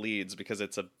 where it leads, because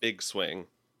it's a big swing.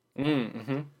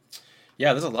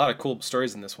 Yeah, there's a lot of cool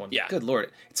stories in this one. Yeah. Good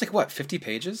lord. It's like, what, 50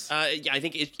 pages? I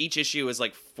think each issue is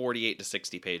like 48 to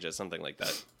 60 pages, something like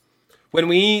that. When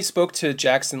we spoke to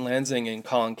Jackson Lansing and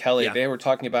Colin Kelly, Yeah. they were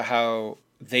talking about how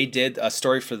they did a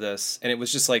story for this, and it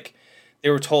was just like they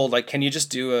were told, like, can you just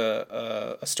do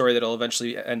a story that'll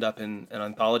eventually end up in an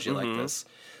anthology like this?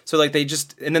 So like they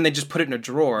just put it in a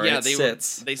drawer. Yeah, and it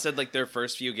sits. They said like their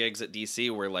first few gigs at DC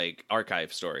were like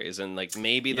archive stories, and like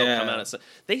maybe they'll come out.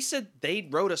 They said they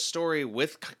wrote a story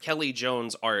with Kelly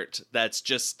Jones art that's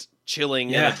just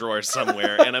chilling in a drawer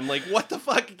somewhere, and I'm like, what the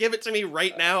fuck? Give it to me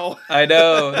right now. I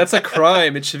know, that's a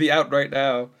crime. It should be out right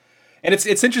now. And it's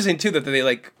interesting too that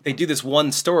they do this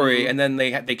one story and then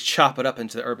they chop it up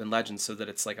into the urban legends so that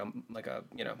it's like a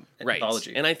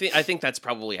anthology. And I think that's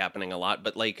probably happening a lot.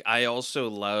 But like I also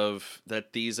love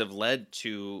that these have led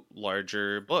to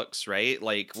larger books, right?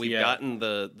 Like we've gotten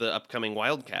the upcoming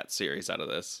Wildcat series out of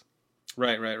this.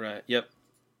 Right. Yep.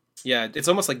 Yeah, it's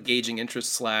almost like gauging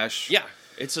interest / Yeah.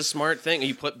 It's a smart thing.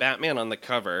 You put Batman on the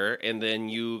cover, and then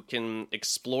you can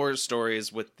explore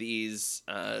stories with these,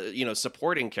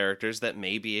 supporting characters that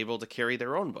may be able to carry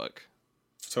their own book.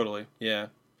 Totally. Yeah.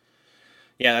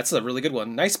 Yeah, that's a really good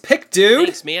one. Nice pick, dude.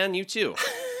 Thanks, man. You too.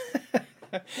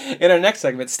 In our next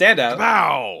segment, Standout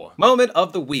Wow. Moment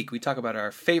of the Week. We talk about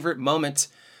our favorite moment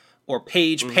or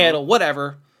page, panel,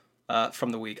 whatever,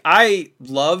 from the week. I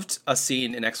loved a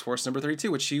scene in X-Force number 32,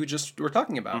 which you just were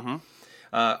talking about.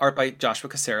 Art by Joshua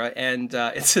Cassara, and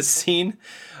it's a scene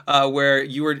where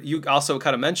you also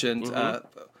kind of mentioned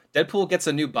Deadpool gets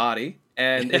a new body,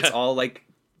 and it's all like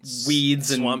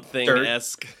weeds and Swamp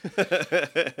Thing-esque.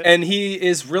 And he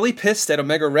is really pissed at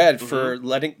Omega Red for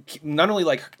not only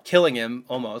like killing him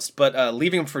almost, but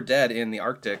leaving him for dead in the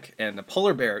Arctic, and a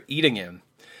polar bear eating him.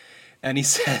 And he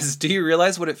says, "Do you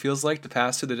realize what it feels like to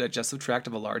pass through the digestive tract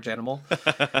of a large animal?"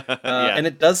 And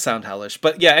it does sound hellish.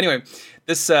 But yeah, anyway,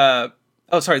 this.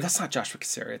 Oh, sorry, that's not Joshua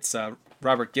Cassara. It's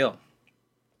Robert Gill.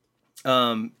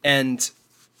 And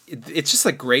it's just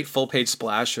a great full-page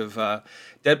splash of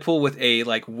Deadpool with a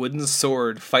like wooden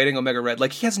sword fighting Omega Red.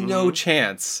 Like he has no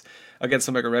chance against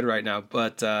Omega Red right now.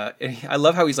 But I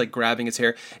love how he's like grabbing his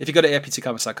hair. If you go to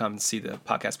aptcomics.com and see the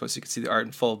podcast post, you can see the art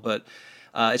in full. But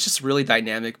it's just a really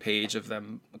dynamic page of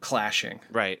them clashing.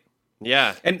 Right.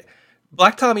 Yeah. And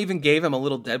Black Tom even gave him a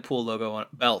little Deadpool logo on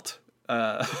belt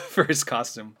for his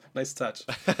costume. Nice touch.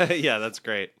 Yeah, that's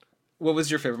great. What was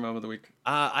your favorite moment of the week?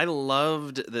 I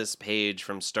loved this page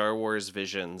from Star Wars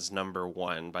Visions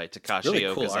 #1 by Takashi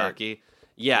Really cool Okazaki. art.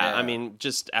 Yeah, I mean,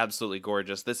 just absolutely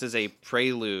gorgeous. This is a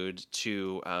prelude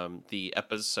to the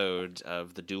episode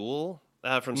of The Duel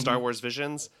from Star Wars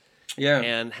Visions. Yeah.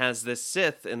 And has this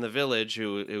Sith in the village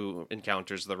who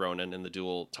encounters the Ronin in the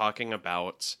duel talking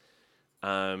about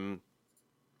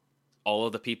all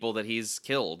of the people that he's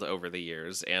killed over the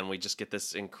years, and we just get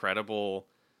this incredible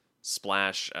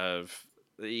splash of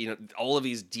all of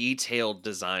these detailed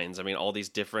designs. I mean, all these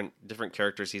different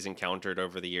characters he's encountered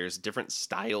over the years, different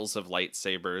styles of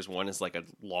lightsabers. One is like a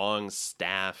long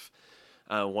staff.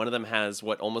 One of them has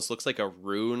what almost looks like a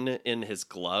rune in his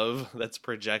glove that's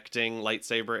projecting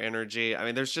lightsaber energy. I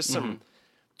mean, there's just some.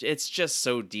 It's just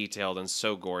so detailed and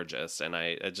so gorgeous, and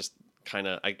I kind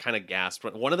of gasped.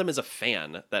 One of them is a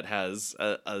fan that has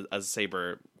a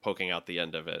saber poking out the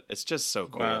end of it. It's just so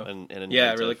cool. Wow. and inventive.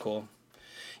 Yeah, really cool.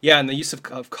 Yeah, and the use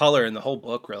of color in the whole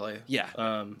book, really.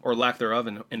 Yeah. Or lack thereof,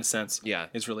 in a sense. Yeah,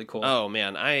 is really cool. Oh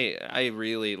man, I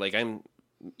really like. I'm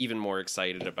even more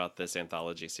excited about this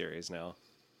anthology series now.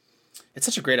 It's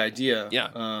such a great idea.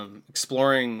 Yeah.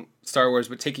 Exploring Star Wars,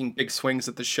 but taking big swings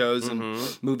that the shows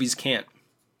and movies can't.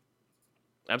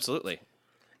 Absolutely.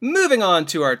 Moving on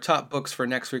to our top books for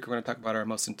next week, we're going to talk about our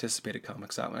most anticipated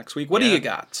comics out next week. What do you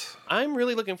got? I'm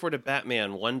really looking forward to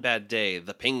Batman: One Bad Day,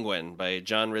 The Penguin by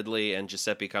John Ridley and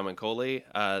Giuseppe Camuncoli.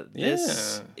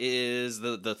 This is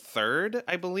the third,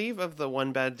 I believe, of the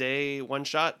One Bad Day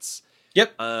one-shots.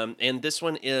 Yep. And this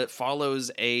one, it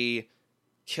follows a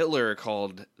killer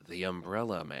called the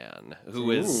Umbrella Man,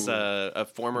 who is a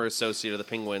former associate of the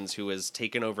Penguins who has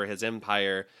taken over his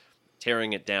empire,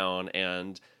 tearing it down,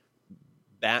 and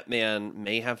Batman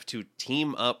may have to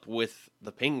team up with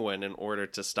the Penguin in order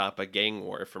to stop a gang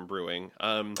war from brewing.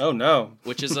 Oh no!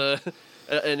 Which is an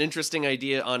interesting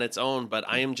idea on its own, but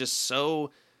I am just so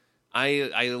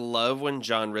I love when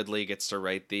John Ridley gets to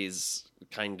write these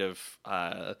kind of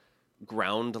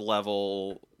ground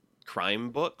level crime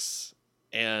books,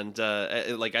 and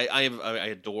I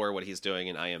adore what he's doing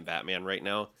in I Am Batman right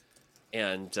now,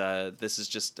 and this is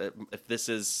just if this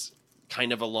is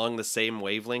kind of along the same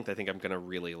wavelength, I think I'm going to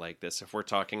really like this. If we're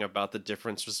talking about the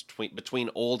difference between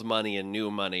old money and new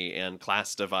money and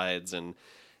class divides and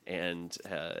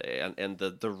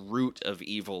the root of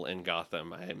evil in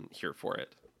Gotham, I'm here for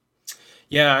it.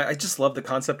 Yeah, I just love the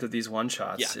concept of these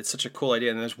one-shots. Yeah. It's such a cool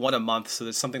idea, and there's one a month, so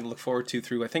there's something to look forward to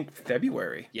through, I think,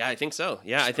 February. Yeah, I think so.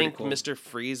 Yeah, I think cool. Mr.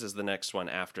 Freeze is the next one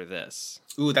after this.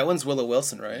 Ooh, that one's Willow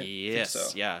Wilson, right? Yes, so.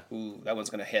 Yeah. Ooh, that one's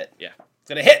going to hit. Yeah. It's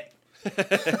going to hit!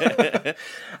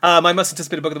 My most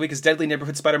anticipated book of the week is Deadly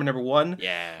Neighborhood Spider-Man #1.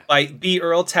 Yeah. By B.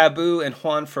 Earl, Taboo, and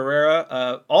Juan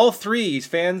Ferreira. All three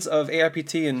fans of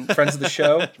AIPT and friends of the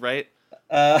show. Right.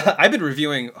 I've been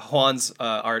reviewing Juan's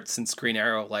art since Green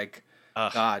Arrow,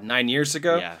 9 years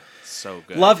ago. Yeah, so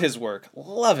good. Love his work.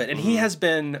 Love it. And he has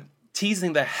been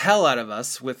teasing the hell out of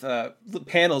us with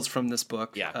panels from this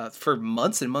book for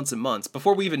months and months and months.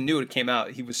 Before we even knew it came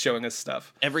out, he was showing us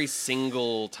stuff. Every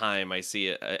single time I see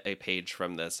a page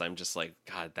from this, I'm just like,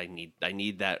 God, I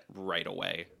need that right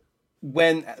away.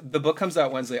 When the book comes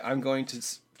out Wednesday, I'm going to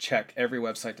check every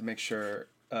website to make sure.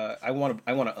 I want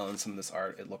to own some of this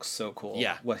art. It looks so cool.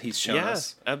 Yeah. What he's shown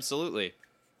us. Yeah, absolutely.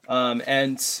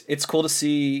 And it's cool to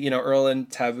see, Earl and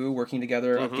Taboo working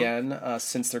together again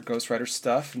since their Ghost Rider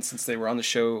stuff and since they were on the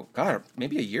show, God,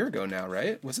 maybe a year ago now,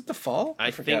 right? Was it the fall?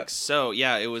 I think so.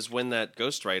 Yeah, it was when that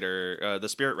Ghost Rider, the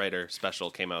Spirit Rider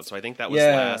special came out. So I think that was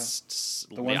I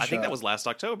think that was last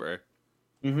October.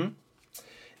 Mm-hmm.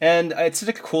 And it's such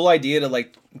a cool idea to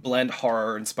blend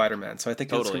horror and Spider-Man. So I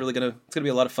think it's really gonna be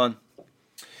a lot of fun.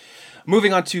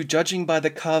 Moving on to Judging by the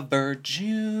Cover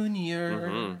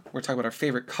Junior. We're talking about our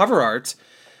favorite cover art.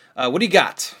 What do you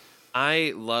got?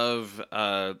 I love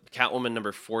Catwoman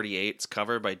number 48's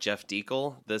cover by Jeff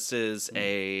Deacle. This is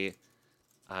a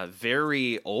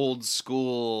very old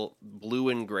school blue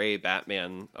and gray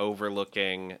Batman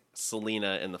overlooking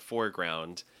Selina in the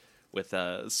foreground. With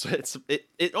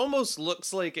it almost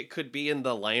looks like it could be in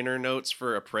the liner notes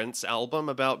for a Prince album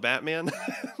about Batman.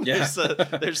 there's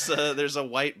a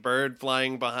white bird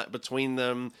flying between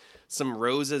them, some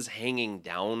roses hanging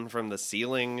down from the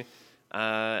ceiling.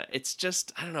 It's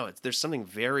just, I don't know. There's something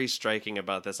very striking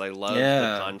about this. I love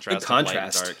the contrast of light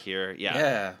and dark here.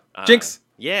 Yeah. Jinx.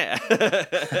 Yeah.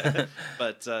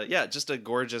 But just a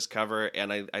gorgeous cover,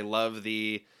 and I love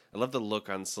the look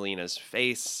on Selina's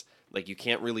face. You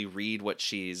can't really read what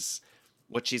she's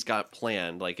got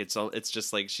planned. It's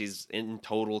just like she's in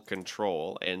total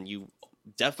control, and you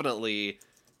definitely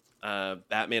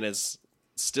Batman is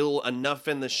still enough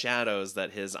in the shadows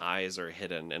that his eyes are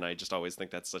hidden, and I just always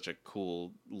think that's such a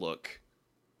cool look.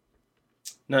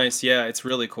 Nice, yeah, it's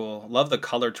really cool. Love the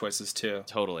color choices too.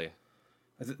 Totally.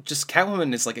 Just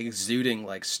Catwoman is exuding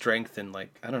strength and I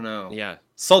don't know. Yeah.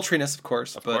 Sultriness, of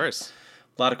course. Of course.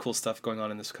 A lot of cool stuff going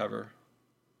on in this cover.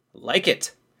 Like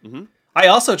it. Mm-hmm. I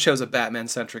also chose a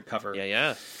Batman-centric cover.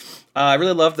 Yeah. I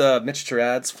really love the Mitch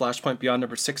Gerads Flashpoint Beyond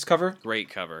 #6 cover. Great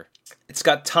cover. It's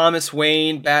got Thomas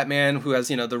Wayne, Batman, who has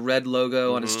the red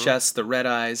logo on his chest, the red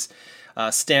eyes,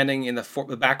 standing in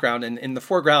the background, and in the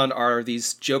foreground are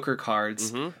these Joker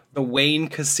cards, the Wayne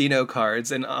Casino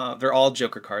cards, and they're all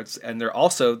Joker cards, and they're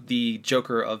also the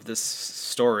Joker of this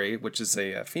story, which is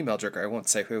a female Joker. I won't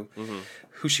say who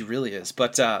she really is,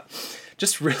 but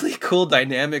just really cool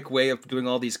dynamic way of doing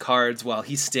all these cards while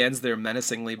he stands there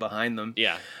menacingly behind them.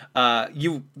 Yeah.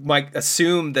 You might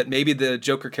assume that maybe the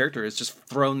Joker character has just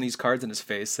thrown these cards in his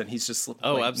face and he's just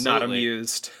not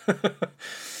amused.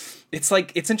 It's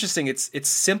interesting. It's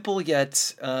simple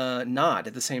yet not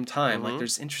at the same time.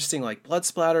 There's interesting blood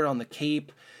splatter on the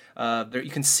cape. There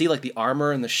you can see the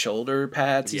armor and the shoulder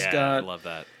pads he's got. Yeah, I love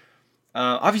that.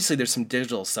 Obviously, there's some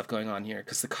digital stuff going on here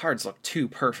because the cards look too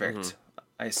perfect,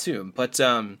 I assume. But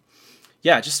I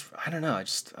don't know.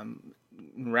 I'm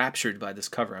enraptured by this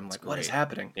cover. I'm what is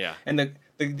happening? Yeah. And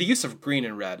the use of green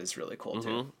and red is really cool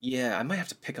too. Yeah, I might have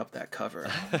to pick up that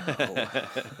cover. I don't know.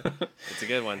 It's a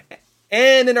good one.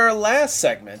 And in our last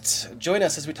segment, join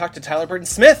us as we talk to Tyler Burton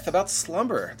Smith about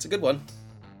Slumber. It's a good one.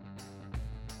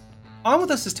 On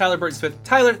with us is Tyler Burton Smith.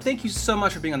 Tyler, thank you so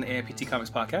much for being on the AIPT Comics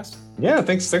podcast. Yeah,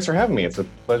 thanks for having me. It's a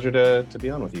pleasure to be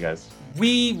on with you guys.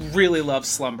 We really love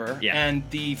Slumber, and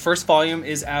the first volume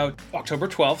is out October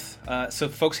 12th, so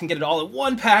folks can get it all in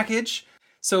one package.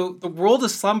 So the world of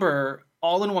Slumber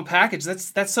all in one package,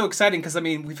 that's so exciting because,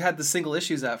 we've had the single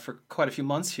issues out for quite a few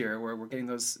months here where we're getting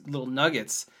those little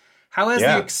nuggets. How has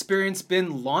the experience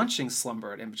been launching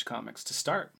Slumber at Image Comics to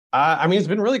start? It's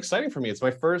been really exciting for me. It's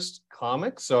my first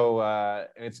comic, so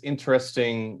it's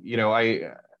interesting.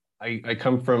 I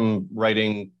come from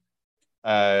writing,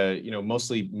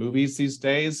 mostly movies these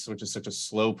days, which is such a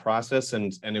slow process,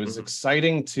 and it was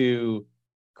exciting to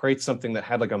create something that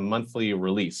had a monthly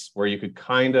release where you could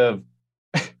kind of.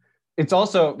 It's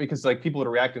also because people would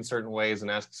react in certain ways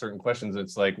and ask certain questions. And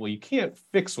it's well, you can't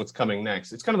fix what's coming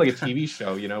next. It's kind of like a TV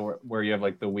show, where you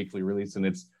have the weekly release, and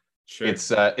it's Sure.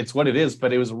 It's what it is,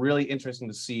 but it was really interesting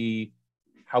to see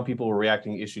how people were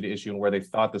reacting issue to issue and where they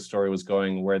thought the story was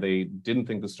going, where they didn't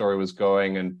think the story was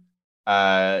going. And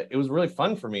it was really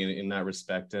fun for me in that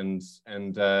respect. And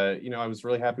I was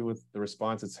really happy with the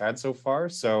response it's had so far.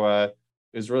 So it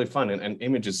was really fun. And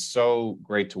Image is so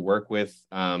great to work with,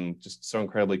 just so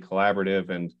incredibly collaborative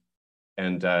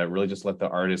and really just let the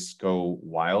artists go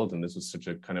wild. And this was such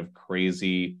a kind of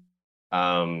crazy,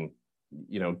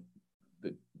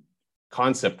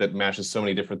 concept that mashes so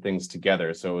many different things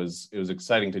together. So it was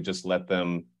exciting to just let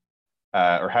them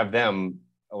or have them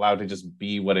allowed to just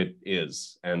be what it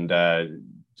is and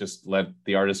just let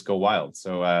the artists go wild.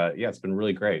 So it's been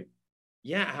really great.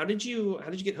 Yeah, how did you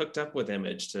get hooked up with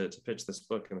Image to pitch this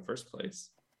book in the first place?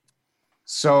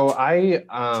 So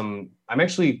I'm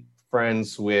actually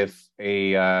friends with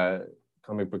a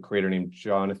comic book creator named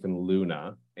Jonathan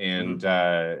Luna. And,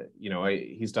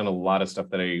 he's done a lot of stuff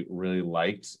that I really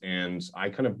liked. And I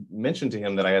kind of mentioned to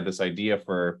him that I had this idea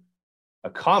for a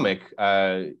comic,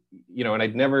 and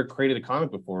I'd never created a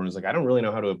comic before. And I was like, I don't really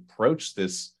know how to approach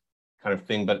this kind of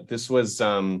thing. But this was,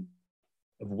 I've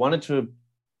wanted to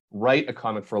write a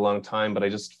comic for a long time, but I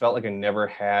just felt like I never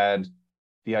had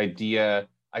the idea.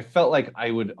 I felt like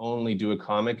I would only do a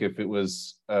comic if it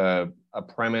was a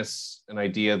premise, an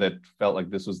idea that felt like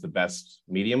this was the best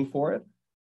medium for it.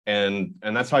 And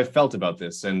that's how I felt about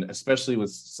this, and especially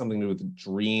with something to do with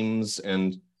dreams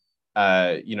and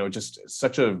just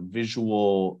such a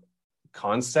visual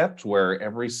concept where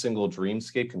every single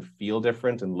dreamscape can feel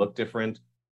different and look different.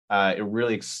 It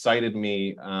really excited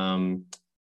me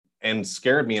and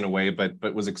scared me in a way,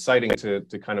 but was exciting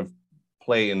to kind of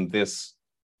play in this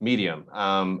medium.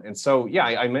 And so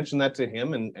I mentioned that to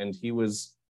him, and he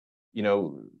was,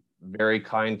 very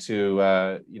kind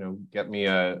to get me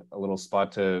a little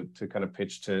spot to kind of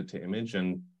pitch to Image,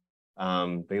 and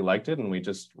they liked it, and we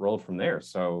just rolled from there.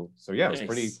 So yeah, nice. It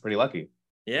was pretty lucky.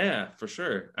 Yeah, for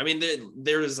sure. I mean,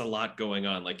 there is a lot going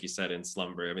on, like you said, in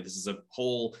Slumber. I mean, this is a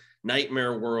whole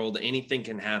nightmare world. Anything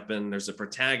can happen. There's a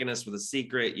protagonist with a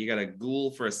secret. You got a ghoul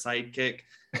for a sidekick.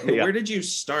 I mean, Where did you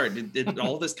start? Did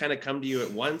all this kind of come to you at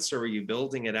once, or were you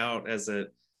building it out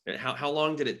how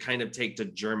long did it kind of take to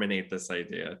germinate this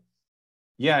idea?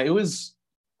 Yeah,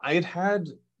 I had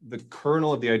the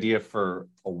kernel of the idea for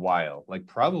a while, like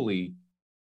probably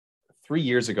 3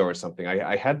 years ago or something.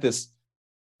 I had this,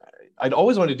 I'd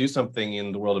always wanted to do something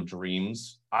in the world of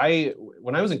dreams.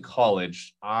 When I was in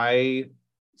college, I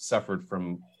suffered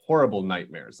from horrible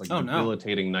nightmares, like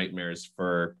debilitating nightmares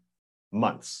for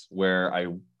months where I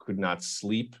could not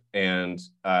sleep. And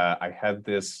I had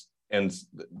this, and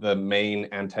the main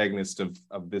antagonist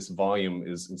of this volume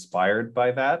is inspired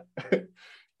by that.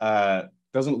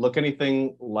 Doesn't look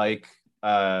anything like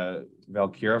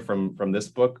Valkyra from this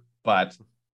book, but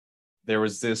there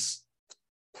was this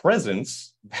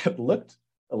presence that looked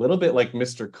a little bit like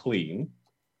Mr. Clean.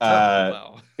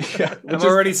 Wow. Yeah, I'm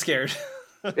already scared.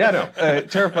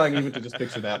 Terrifying even to just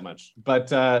picture that much. But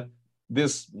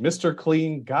this Mr.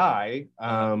 Clean guy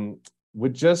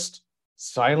would just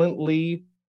silently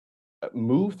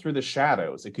move through the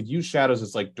shadows. It could use shadows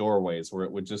as like doorways, where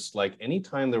it would just, like,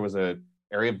 anytime there was a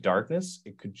area of darkness,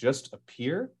 it could just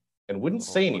appear and wouldn't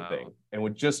say anything and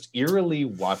would just eerily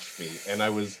watch me. And I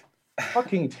was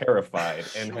fucking terrified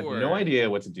and had no idea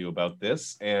what to do about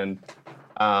this. And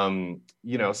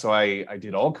so I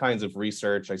did all kinds of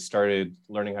research. I started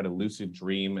learning how to lucid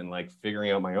dream and like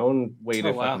figuring out my own way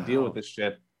to fucking deal with this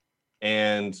shit.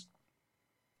 And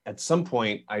at some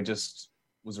point I just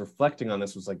was reflecting on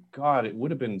this, was like, God, it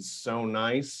would have been so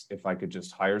nice if I could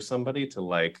just hire somebody to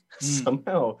like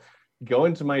somehow go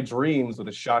into my dreams with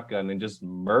a shotgun and just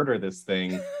murder this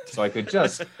thing so I could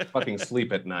just fucking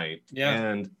sleep at night. Yeah.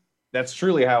 And that's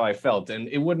truly how I felt. And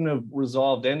it wouldn't have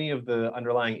resolved any of the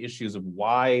underlying issues of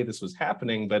why this was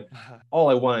happening, but all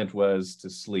I wanted was to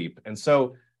sleep. And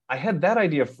so I had that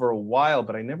idea for a while,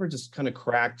 but I never just kind of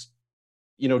cracked,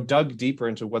 dug deeper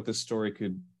into what this story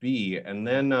could be. And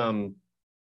then kind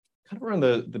of around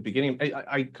the beginning,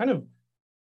 I kind of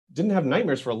didn't have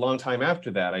nightmares for a long time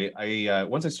after that. I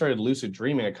once I started lucid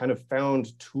dreaming, I kind of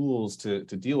found tools to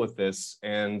deal with this,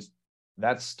 and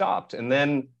that stopped. And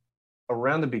then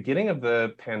around the beginning of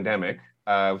the pandemic,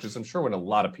 which is, I'm sure, when a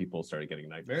lot of people started getting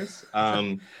nightmares,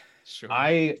 sure.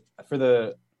 I, for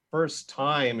the first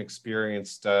time,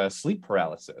 experienced sleep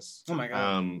paralysis. Oh my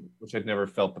God. Which I'd never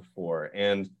felt before.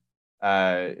 And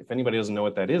if anybody doesn't know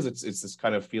what that is, it's this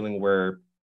kind of feeling where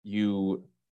you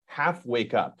half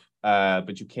wake up,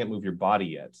 but you can't move your body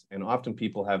yet. And often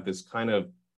people have this kind of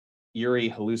eerie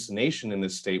hallucination in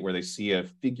this state where they see a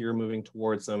figure moving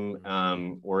towards them,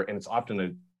 and it's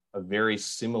often a very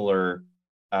similar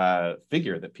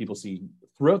figure that people see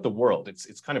throughout the world.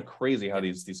 It's kind of crazy how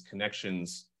these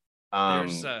connections.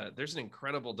 There's an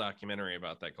incredible documentary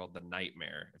about that called The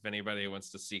Nightmare. If anybody wants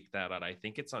to seek that out, I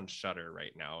think it's on Shudder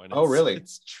right now. And really?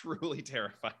 It's truly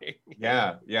terrifying.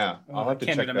 Yeah. I'll have to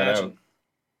check that out.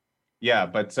 Yeah,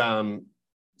 but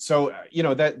so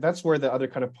that's where the other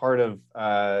kind of part of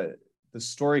the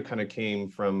story kind of came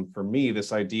from for me.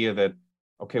 This idea that,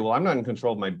 okay, well, I'm not in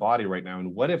control of my body right now,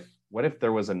 and what if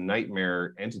there was a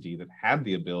nightmare entity that had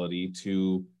the ability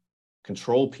to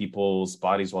control people's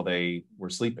bodies while they were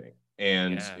sleeping?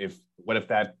 And what if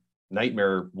that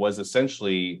nightmare was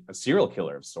essentially a serial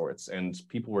killer of sorts, and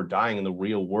people were dying in the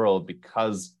real world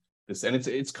because this, and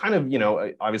it's kind of,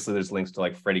 obviously there's links to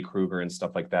like Freddy Krueger and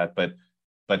stuff like that, but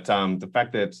the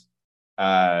fact that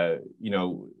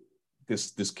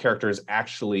this character is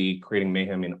actually creating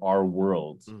mayhem in our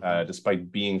world,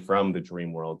 despite being from the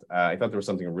dream world. I thought there was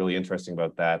something really interesting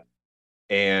about that,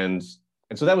 and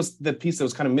so that was the piece that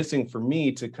was kind of missing for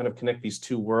me to kind of connect these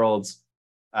two worlds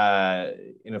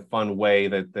in a fun way.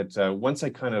 That once I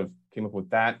kind of came up with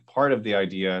that part of the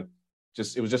idea,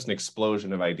 it was just an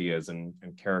explosion of ideas and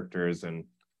characters, and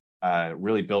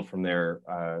really built from there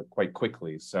quite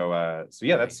quickly. So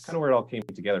yeah, that's kind of where it all came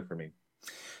together for me.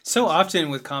 So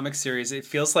often with comic series, it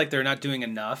feels like they're not doing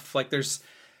enough. Like there's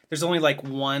only like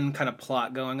one kind of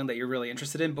plot going on that you're really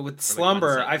interested in. But with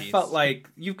Slumber, I felt like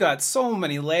you've got so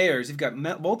many layers. You've got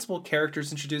multiple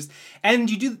characters introduced, and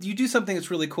you do something that's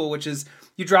really cool, which is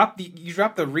you drop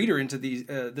the reader into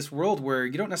this world where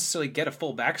you don't necessarily get a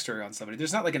full backstory on somebody.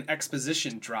 There's not like an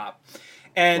exposition drop,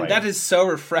 and that is so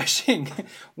refreshing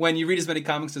when you read as many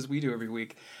comics as we do every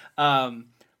week.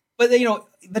 But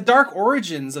the dark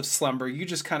origins of Slumber, you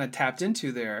just kind of tapped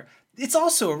into there. It's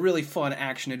also a really fun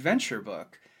action adventure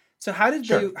book. So how did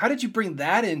you bring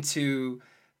that into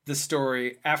the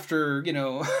story after,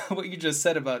 what you just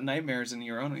said about nightmares and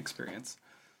your own experience?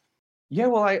 Yeah,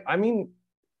 well, I mean,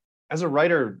 as a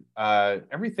writer,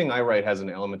 everything I write has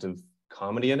an element of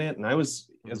comedy in it. And I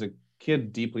was, as a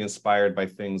kid, deeply inspired by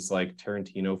things like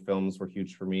Tarantino films were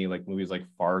huge for me, like movies like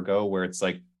Fargo, where it's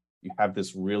like you have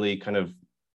this really kind of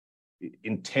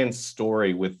intense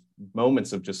story with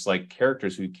moments of just like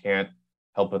characters who you can't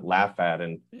help but laugh at,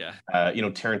 and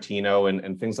Tarantino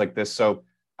and things like this. So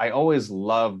I always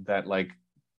loved that like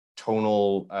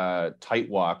tonal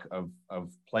tight walk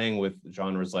of playing with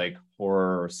genres like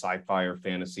horror or sci-fi or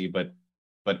fantasy, but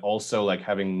also like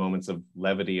having moments of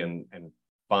levity and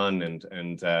fun and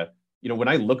when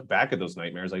I look back at those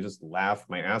nightmares, I just laugh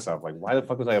my ass off. Like, why the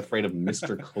fuck was I afraid of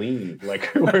Mr. Clean? Like,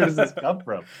 where does this come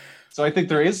from? So I think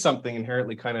there is something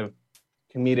inherently kind of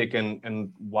comedic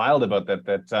and wild about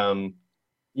that.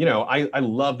 I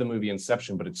love the movie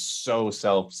Inception, but it's so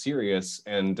self-serious,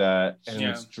 and the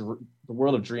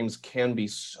world of dreams can be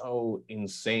so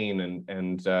insane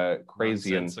and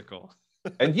crazy and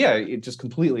it's just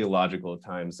completely illogical at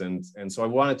times. And so I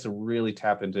wanted to really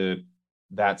tap into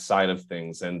that side of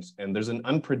things, and there's an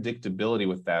unpredictability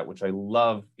with that, which I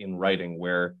love in writing,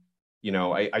 where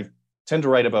I tend to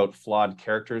write about flawed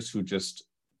characters who just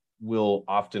will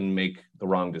often make the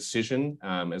wrong decision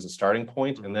as a starting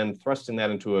point, and then thrusting that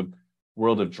into a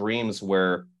world of dreams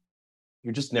where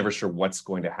you're just never sure what's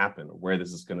going to happen, or where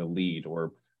this is going to lead,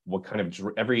 or what kind of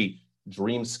every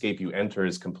dreamscape you enter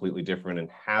is completely different and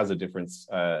has a different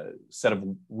set of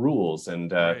rules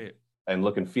and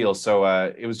look and feel. So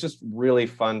it was just really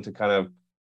fun to kind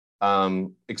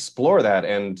of explore that,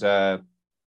 and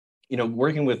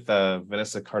working with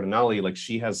Vanessa Cardinale, like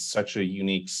she has such a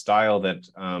unique style that,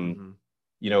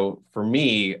 for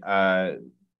me,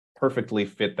 perfectly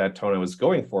fit that tone I was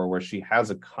going for, where she has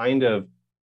a kind of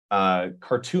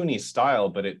cartoony style,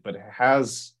 but it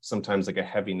has sometimes like a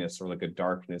heaviness or like a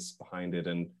darkness behind it,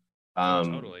 and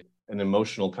an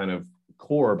emotional kind of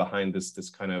core behind this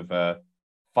kind of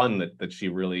fun that she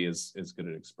really is good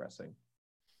at expressing.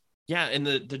 Yeah, and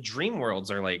the dream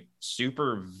worlds are like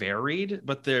super varied,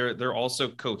 but they're also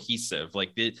cohesive.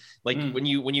 Like when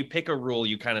you pick a rule,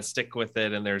 you kind of stick with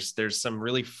it, and there's some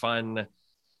really fun,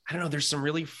 there's some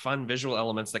really fun visual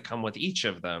elements that come with each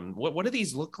of them. What do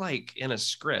these look like in a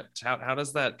script? How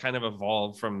does that kind of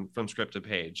evolve from script to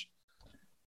page?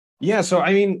 Yeah, so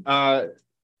I mean, part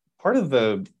of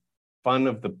the fun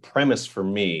of the premise for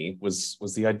me was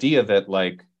the idea that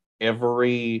like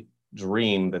every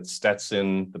dream that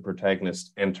Stetson, the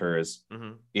protagonist, enters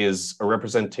is a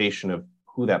representation of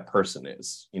who that person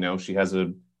is. She has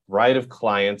a variety of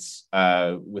clients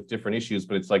with different issues,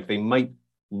 but it's like they might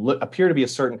appear to be a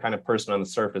certain kind of person on the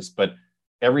surface, but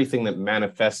everything that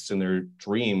manifests in their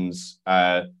dreams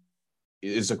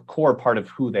is a core part of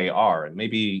who they are. And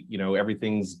maybe, you know,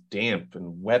 everything's damp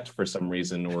and wet for some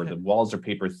reason, or the walls are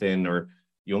paper thin, or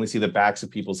you only see the backs of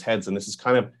people's heads. And this is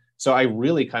kind of, so I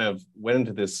really kind of went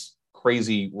into this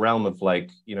crazy realm of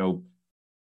like, you know,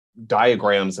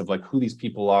 diagrams of like who these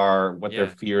people are, what their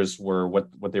fears were,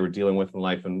 what they were dealing with in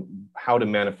life, and how to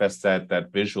manifest that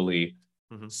visually.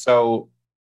 So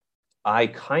I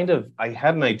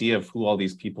had an idea of who all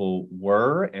these people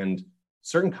were, and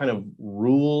certain kind of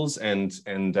rules and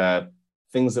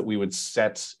things that we would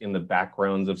set in the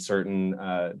backgrounds of certain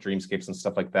dreamscapes and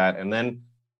stuff like that. And then,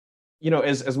 you know,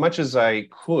 as much as I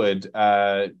could,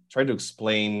 try to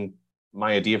explain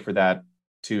my idea for that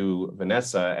to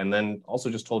Vanessa, and then also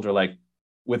just told her, like,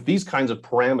 with these kinds of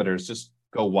parameters, just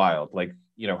go wild, like,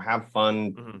 you know, have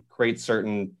fun, create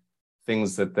certain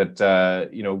things that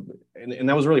you know, and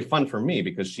that was really fun for me,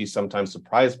 because she sometimes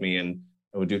surprised me and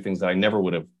would do things that I never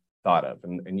would have thought of.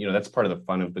 And you know, that's part of the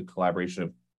fun of the collaboration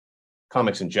of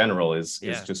comics in general, is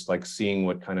just like seeing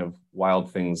what kind of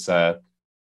wild things the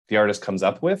artist comes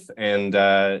up with. And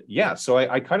so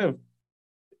I kind of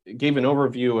gave an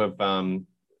overview of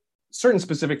certain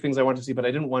specific things I want to see, but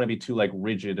I didn't want to be too like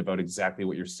rigid about exactly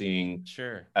what you're seeing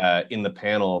in the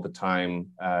panel all the time,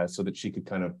 so that she could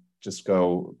kind of just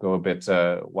go a bit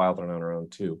wild on her own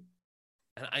too.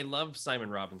 And I love Simon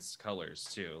Robbins' colors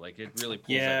too. Like, it really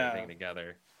pulls everything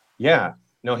together. Yeah,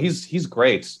 no, he's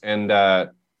great. And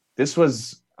this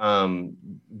was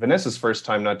Vanessa's first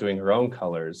time not doing her own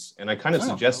colors, and I kind of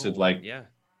suggested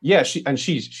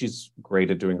she's great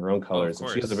at doing her own colors,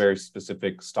 and she has a very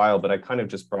specific style. But I kind of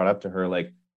just brought up to her,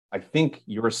 like, I think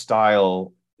your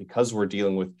style, because we're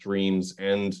dealing with dreams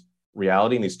and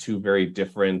reality and these two very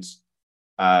different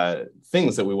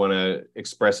things that we want to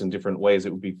express in different ways,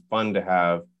 it would be fun to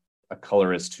have a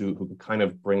colorist who can kind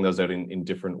of bring those out in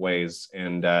different ways.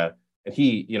 And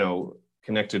he, you know,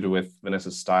 connected with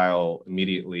Vanessa's style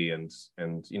immediately. And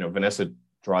you know, Vanessa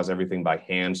draws everything by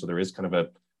hand, so there is kind of a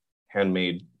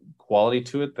handmade quality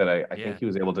to it that I think he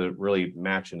was able to really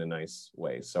match in a nice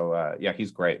way. So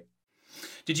he's great.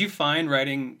 Did you find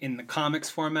writing in the comics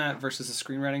format versus the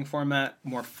screenwriting format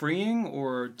more freeing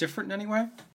or different in any way?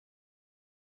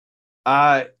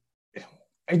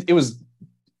 It was,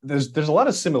 there's a lot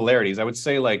of similarities. I would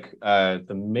say, like,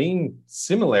 the main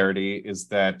similarity is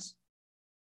that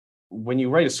when you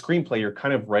write a screenplay, you're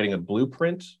kind of writing a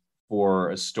blueprint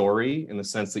for a story, in the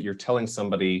sense that you're telling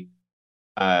somebody,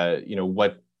 you know,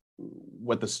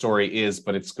 what the story is,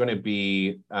 but it's going to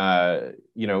be,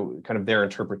 you know, kind of their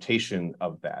interpretation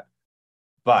of that.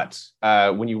 But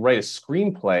when you write a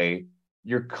screenplay,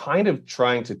 you're kind of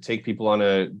trying to take people on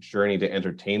a journey to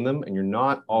entertain them, and you're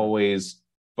not always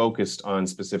focused on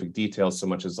specific details so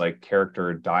much as like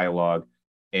character dialogue,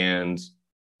 and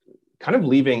kind of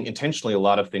leaving intentionally a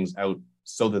lot of things out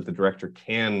so that the director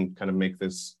can kind of make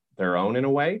this their own in a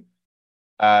way.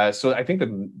 So I think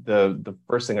the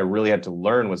first thing I really had to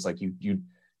learn was, like, you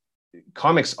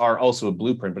comics are also a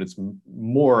blueprint, but it's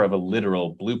more of a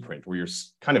literal blueprint, where you're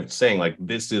kind of saying, like,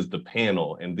 this is the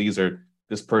panel, and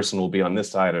this person will be on this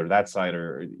side or that side,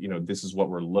 or, you know, this is what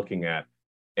we're looking at.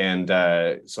 And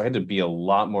so I had to be a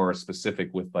lot more specific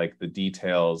with, like, the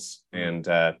details and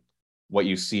what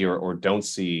you see or don't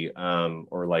see,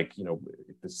 or, like, you know,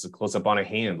 if this is a close up on a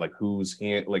hand, like whose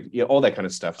hand, like, you know, all that kind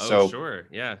of stuff. So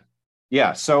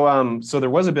there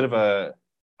was a bit of a,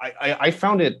 I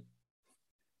found it,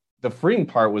 the freeing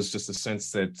part was just the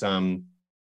sense that,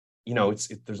 you know,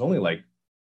 there's only like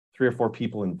 3 or 4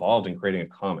 people involved in creating a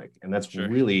comic, and that's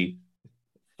really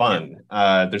fun.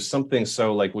 There's something,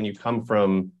 so, like, when you come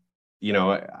from, you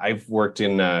know, I've worked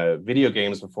in video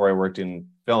games before I worked in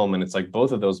film, and it's like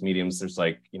both of those mediums, there's,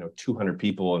 like, you know, 200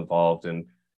 people involved, and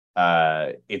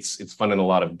it's fun in a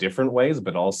lot of different ways,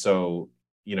 but also,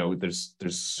 you know, there's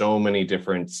so many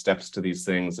different steps to these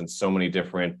things, and so many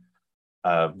different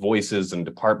voices and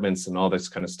departments and all this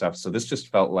kind of stuff. So this just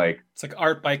felt like it's like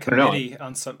art by committee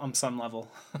on some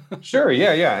level. Sure,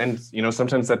 yeah, and, you know,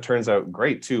 sometimes that turns out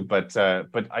great too. But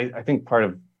I think part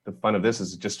of the fun of this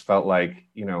is it just felt like,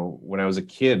 you know, when I was a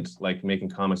kid, like, making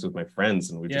comics with my friends,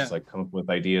 and we just like come up with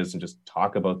ideas and just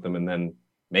talk about them and then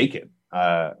make it.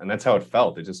 And that's how it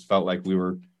felt. It just felt like we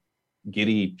were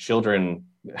giddy children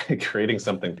creating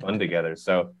something fun together.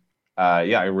 So I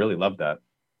really loved that.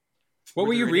 What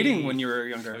were you reading when you were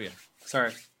younger?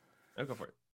 Sorry. I'll go for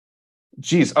it.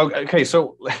 Geez. Okay.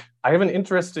 So I have an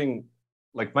interesting,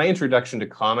 like, my introduction to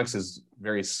comics is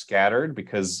very scattered,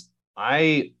 because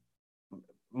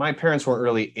my parents weren't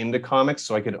really into comics,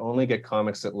 so I could only get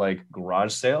comics at like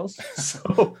garage sales.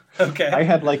 So okay, I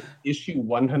had like issue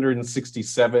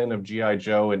 167 of G.I.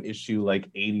 Joe and issue like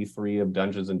 83 of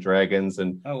Dungeons and Dragons,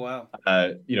 and oh wow,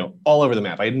 all over the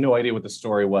map. I had no idea what the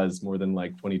story was more than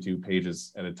like 22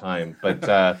 pages at a time.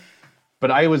 But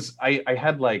I was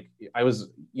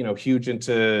huge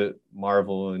into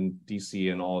Marvel and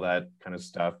DC and all that kind of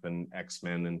stuff, and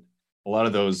X-Men, and a lot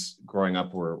of those growing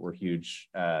up were huge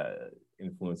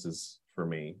influences for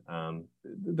me.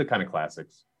 The kind of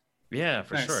classics. Yeah,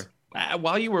 for nice. sure.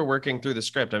 While you were working through the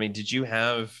script, I mean, did you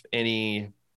have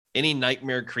any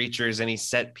nightmare creatures, any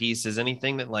set pieces,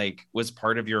 anything that like was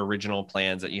part of your original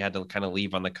plans that you had to kind of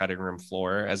leave on the cutting room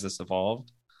floor as this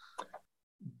evolved?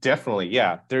 Definitely,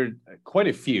 yeah. There are quite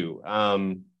a few.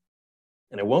 And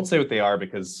I won't say what they are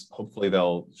because hopefully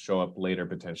they'll show up later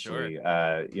potentially.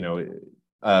 Sure.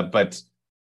 But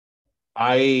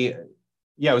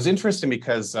it was interesting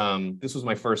because this was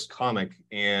my first comic.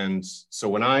 And so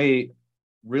when I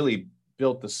really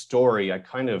built the story, I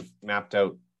kind of mapped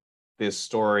out this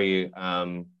story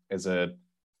as a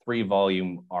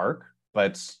 3-volume arc.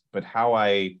 But how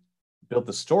I built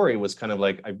the story was kind of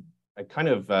like, I kind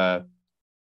of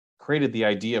created the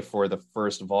idea for the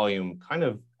first volume, kind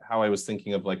of how I was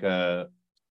thinking of like a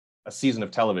season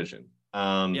of television.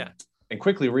 And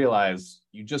quickly realized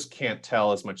you just can't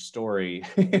tell as much story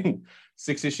in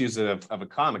 6 issues of a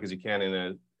comic as you can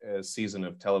in a season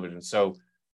of television. So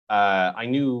I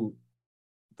knew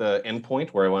the end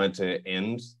point where I wanted to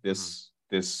end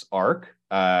this arc,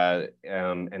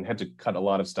 and had to cut a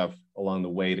lot of stuff along the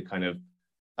way to kind of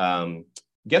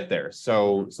get there.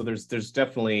 So there's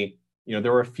definitely,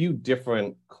 there were a few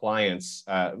different clients,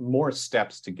 more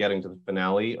steps to getting to the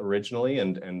finale originally,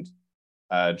 and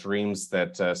dreams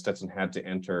that Stetson had to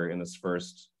enter in this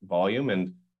first volume.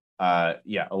 And a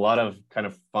lot of kind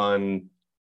of fun,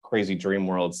 crazy dream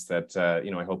worlds that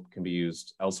I hope can be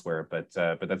used elsewhere. But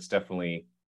that's definitely,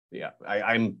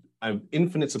 I'm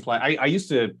infinite supply. I used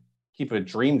to keep a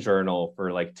dream journal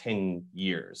for like 10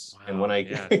 years. Wow, and when I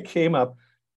came up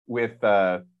with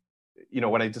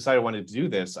when I decided I wanted to do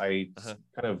this, I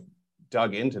kind of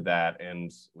dug into that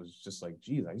and was just like,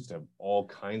 geez, I used to have all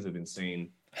kinds of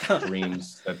insane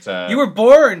dreams that you were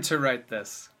born to write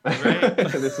this. Right?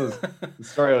 This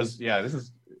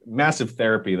is massive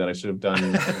therapy that I should have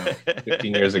done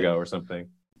 15 years ago or something.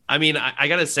 I mean, I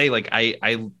gotta say, like,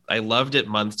 I loved it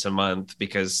month to month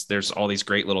because there's all these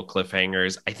great little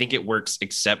cliffhangers. I think it works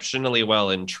exceptionally well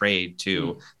in trade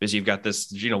too, because you've got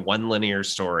this, one linear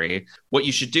story. What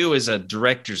you should do is a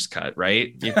director's cut,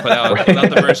 right? You put out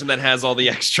the version that has all the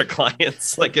extra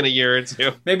clients, like in a year or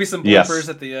two. Maybe some bloopers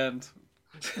at the end.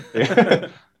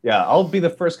 Yeah, I'll be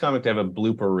the first comic to have a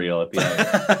blooper reel at the end.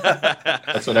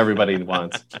 That's what everybody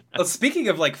wants. Well, speaking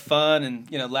of like fun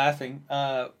and laughing,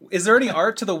 is there any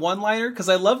art to the one-liner? Because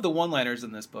I love the one-liners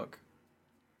in this book.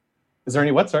 Is there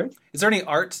any what? Sorry. Is there any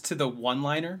art to the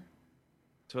one-liner?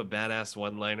 To a badass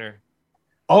one-liner?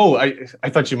 Oh, I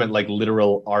thought you meant like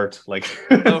literal art, like.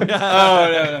 Oh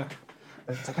no.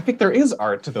 It's like, I think there is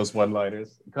art to those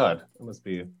one-liners. God, I must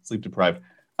be sleep deprived.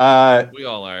 We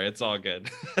all are. It's all good.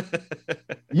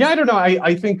 Yeah, I don't know.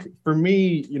 I think for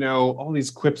me, all these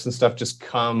quips and stuff just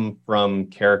come from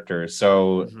characters.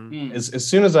 So as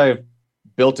soon as I've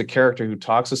built a character who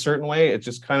talks a certain way, it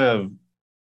just kind of,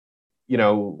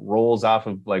 rolls off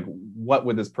of like, what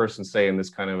would this person say in this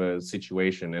kind of a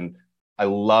situation? And I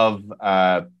love,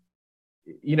 kind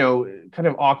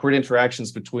of awkward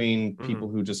interactions between people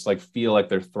who just like feel like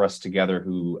they're thrust together,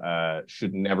 who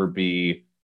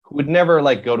would never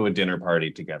like go to a dinner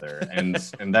party together, and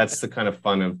that's the kind of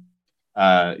fun of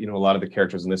a lot of the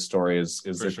characters in this story is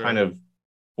they're kind of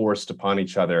forced upon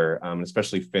each other,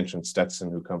 especially Finch and Stetson,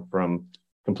 who come from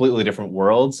completely different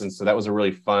worlds, and so that was a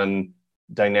really fun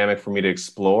dynamic for me to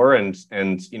explore, and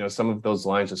some of those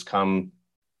lines just come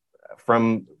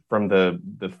from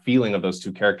the feeling of those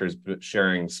two characters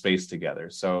sharing space together.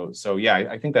 So yeah,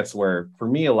 I think that's where for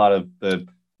me a lot of the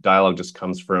dialogue just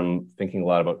comes from thinking a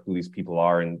lot about who these people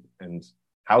are and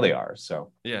how they are.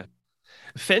 So yeah,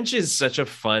 Finch is such a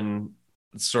fun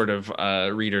sort of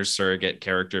reader surrogate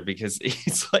character because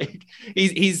he's like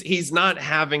he's not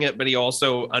having it, but he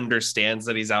also understands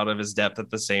that he's out of his depth at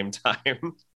the same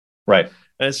time. Right.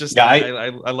 And it's just I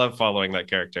love following that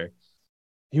character.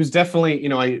 He was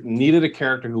definitely, I needed a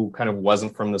character who kind of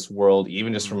wasn't from this world,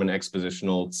 even just from an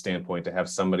expositional standpoint, to have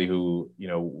somebody who,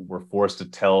 were forced to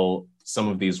tell some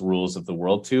of these rules of the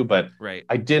world to. But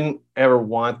I didn't ever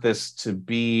want this to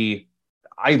be,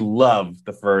 I love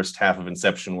the first half of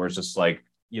Inception where it's just like,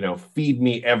 feed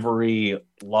me every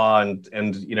law and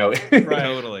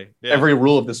totally every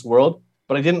rule of this world.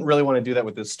 but I didn't really want to do that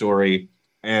with this story,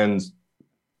 and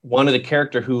wanted a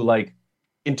character who like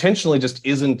intentionally just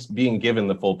isn't being given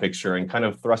the full picture and kind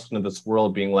of thrust into this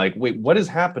world being like, wait, what is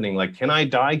happening? Like, can I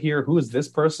die here? Who is this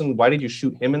person? Why did you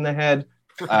shoot him in the head?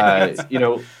 You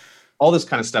know, all this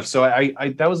kind of stuff. So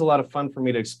I that was a lot of fun for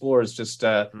me to explore, is just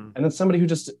and then somebody who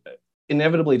just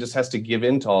inevitably just has to give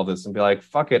in to all this and be like,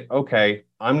 fuck it, okay,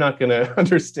 I'm not gonna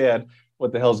understand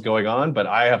what the hell's going on, but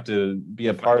I have to be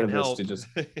a part of this to just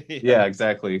yeah,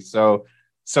 exactly. So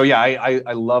yeah,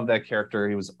 I love that character.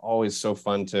 He was always so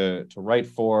fun to write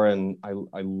for, and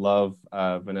I love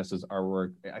Vanessa's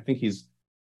artwork. I think he's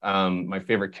my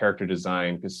favorite character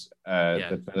design because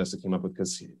that Vanessa came up with,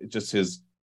 because just his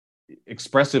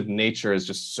expressive nature is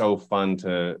just so fun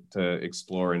to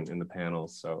explore in the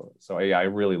panels. So yeah, I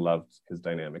really loved his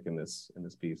dynamic in this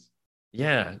piece.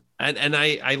 Yeah, and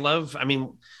I love. I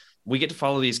mean, we get to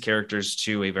follow these characters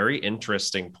to a very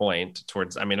interesting point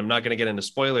towards, I mean, I'm not going to get into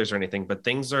spoilers or anything, but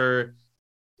things are,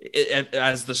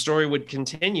 as the story would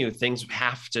continue, things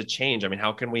have to change. I mean,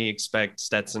 how can we expect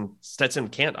Stetson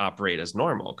can't operate as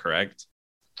normal, correct?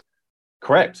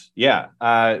 Correct. Yeah.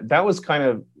 That was kind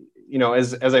of, you know,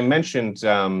 as I mentioned,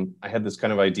 I had this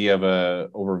kind of idea of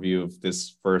a overview of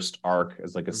this first arc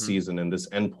as like a season and this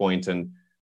endpoint. And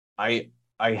I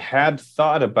had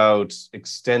thought about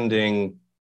extending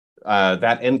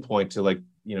that endpoint to like,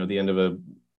 you know, the end of a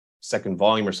second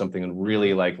volume or something, and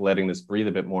really like letting this breathe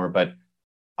a bit more. But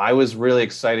I was really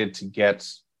excited to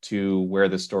get to where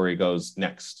the story goes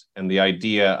next, and the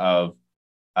idea of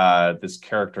this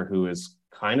character who is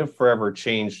kind of forever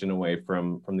changed in a way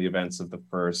from the events of the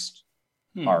first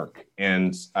arc.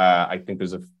 And I think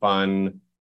there's a fun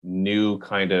new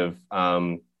kind of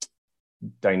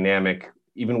dynamic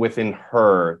even within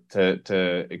her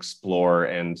to explore,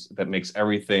 and that makes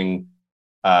everything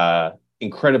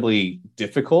incredibly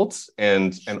difficult,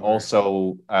 and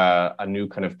also a new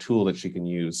kind of tool that she can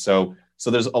use. So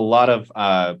there's a lot of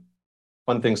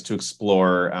fun things to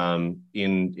explore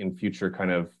in future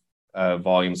kind of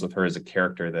volumes with her as a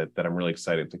character that I'm really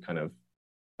excited to kind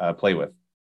of play with.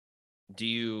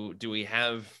 Do we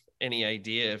have any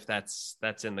idea if that's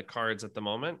in the cards at the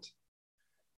moment?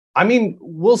 I mean,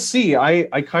 we'll see.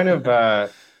 I kind of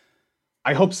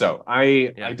I hope so.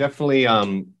 I definitely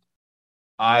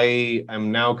I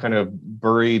am now kind of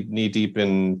buried knee deep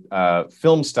in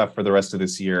film stuff for the rest of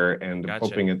this year, and I'm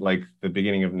hoping at like the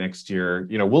beginning of next year,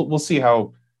 you know, we'll see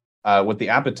how what the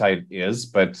appetite is,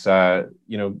 but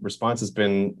you know, response has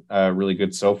been really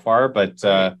good so far, but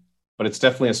it's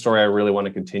definitely a story I really want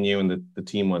to continue, and the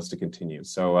team wants to continue.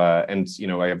 So and you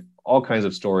know, I have all kinds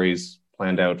of stories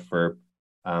planned out for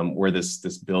where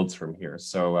this builds from here.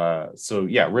 So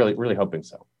yeah, really hoping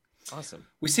so. Awesome.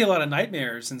 We see a lot of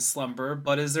nightmares in Slumber,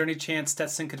 but is there any chance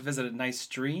Stetson could visit a nice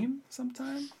dream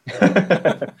sometime?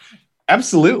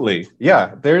 Absolutely.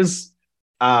 Yeah. There's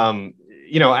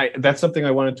you know, that's something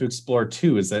I wanted to explore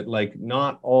too, is that like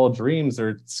not all dreams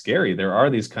are scary. There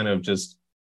are these kind of just,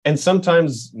 and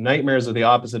sometimes nightmares are the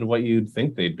opposite of what you'd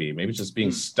think they'd be. Maybe it's just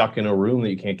being stuck in a room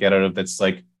that you can't get out of, that's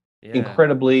like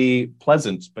incredibly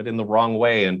pleasant, but in the wrong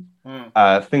way, and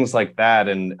things like that.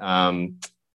 And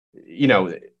you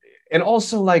know, and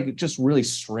also like just really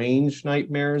strange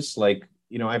nightmares. Like,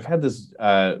 you know, I've had this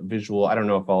visual, I don't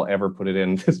know if I'll ever put it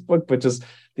in this book, but just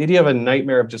the idea of a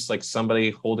nightmare of just like somebody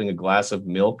holding a glass of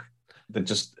milk that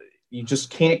just, you just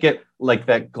can't get, like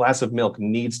that glass of milk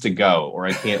needs to go, or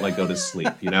I can't like go to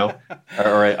sleep, you know,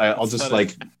 or I'll just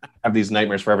like have these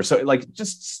nightmares forever. So like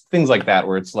just things like that,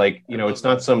 where it's like, you know, it's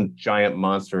not some giant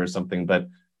monster or something, but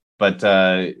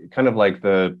kind of like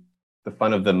the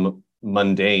fun of the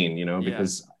mundane, you know,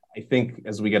 because I think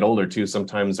as we get older too,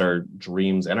 sometimes our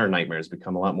dreams and our nightmares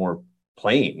become a lot more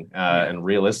plain and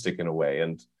realistic in a way,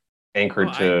 and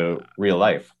anchored to real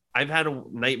life. I've had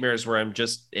nightmares where I'm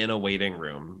just in a waiting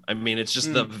room. I mean, it's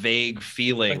just the vague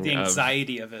feeling, like the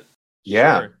anxiety of it.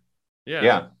 Yeah. Sure.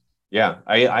 Yeah.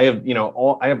 I have, you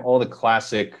know, I have all the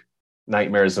classic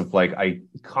nightmares of like, I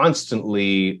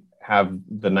constantly have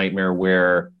the nightmare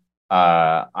where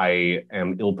I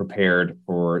am ill prepared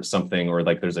for something, or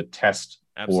like there's a test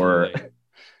for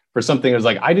something. It was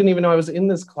like, I didn't even know I was in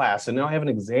this class, and now I have an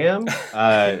exam.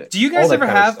 Do you guys ever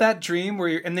have that dream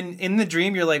where and then in the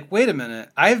dream you're like, wait a minute,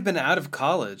 I've been out of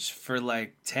college for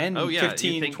like 10,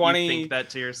 15, 20. You think that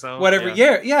to yourself? Whatever.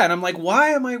 Yeah. And I'm like, why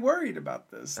am I worried about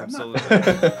this? Absolutely.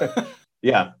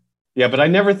 Yeah, but I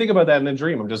never think about that in a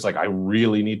dream. I'm just like, I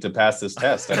really need to pass this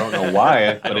test. I don't know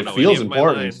why, but it feels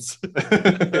important.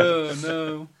 Oh,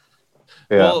 no.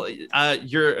 Yeah. Well,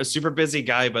 you're a super busy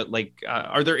guy, but like,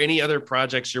 are there any other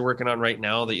projects you're working on right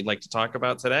now that you'd like to talk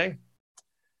about today?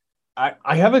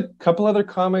 I have a couple other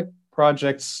comic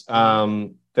projects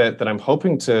that I'm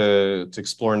hoping to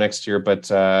explore next year, but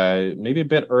maybe a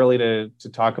bit early to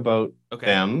talk about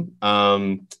them.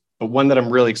 But one that I'm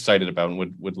really excited about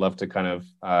and would love to kind of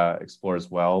explore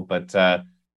as well. But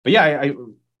yeah,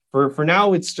 for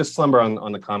now it's just Slumber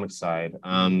on the comic side.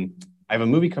 I have a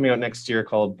movie coming out next year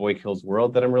called Boy Kills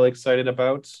World that I'm really excited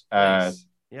about. Nice.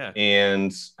 Yeah.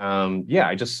 And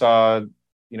I just saw,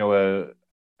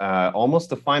 almost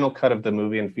the final cut of the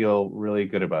movie and feel really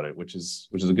good about it, which is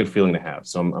a good feeling to have.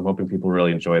 So I'm hoping people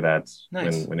really enjoy that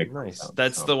when it comes out.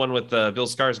 That's the one with Bill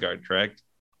Skarsgård, correct?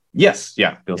 Yes.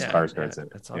 Yeah. Bill Skarsgård's in it.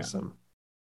 That's awesome. Yeah.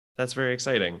 That's very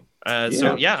exciting.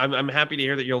 So I'm happy to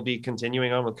hear that you'll be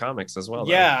continuing on with comics as well.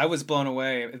 Yeah, I was blown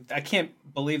away. I can't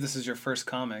believe this is your first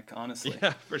comic, honestly.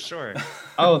 Yeah, for sure.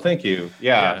 Oh, thank you.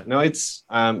 Yeah. No, it's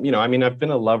I've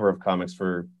been a lover of comics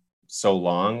for so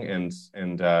long,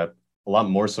 and a lot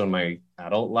more so in my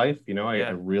adult life. I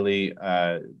really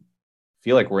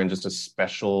feel like we're in just a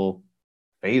special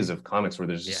phase of comics where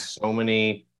there's just so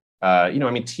many.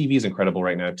 TV is incredible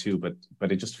right now too, but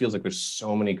it just feels like there's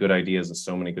so many good ideas and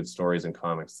so many good stories in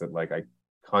comics that like I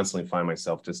constantly find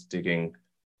myself just digging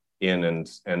in,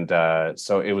 and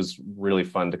so it was really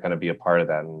fun to kind of be a part of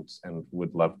that, and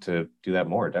would love to do that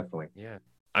more, definitely. Yeah.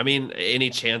 I mean, any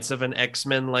chance of an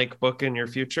X-Men like book in your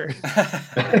future?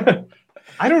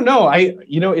 I don't know.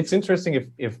 It's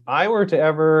interesting if I were to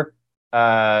ever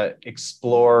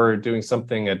explore doing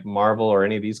something at Marvel or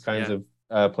any of these kinds of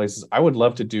places, I would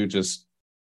love to do just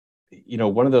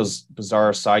one of those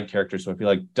bizarre side characters who I feel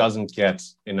like doesn't get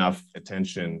enough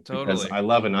attention. Totally. Because I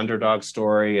love an underdog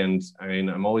story, and I mean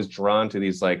I'm always drawn to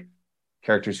these like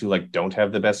characters who like don't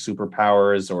have the best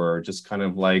superpowers, or just kind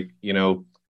of like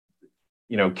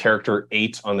character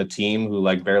 8 on the team who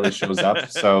like barely shows up.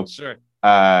 So sure.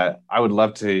 I would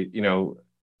love to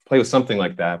play with something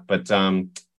like that, but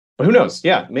who knows?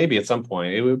 Yeah, maybe at some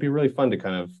point it would be really fun to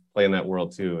kind of play in that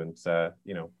world too, and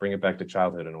bring it back to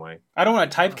childhood in a way. I don't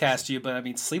want to typecast you, but I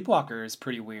mean, Sleepwalker is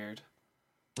pretty weird.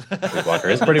 Sleepwalker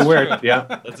is pretty weird. Yeah,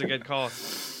 that's a good call.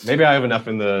 Maybe I have enough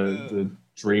in the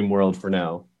dream world for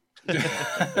now.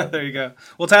 There you go.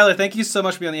 Well, Tyler, thank you so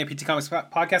much for being on the APT Comics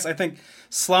podcast. I think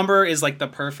Slumber is like the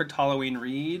perfect Halloween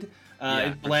read.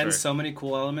 It blends so many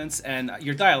cool elements, and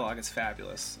your dialogue is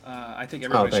fabulous. I think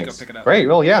everybody should go pick it up. Great.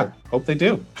 Well, yeah. Hope they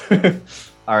do.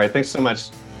 All right. Thanks so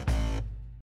much.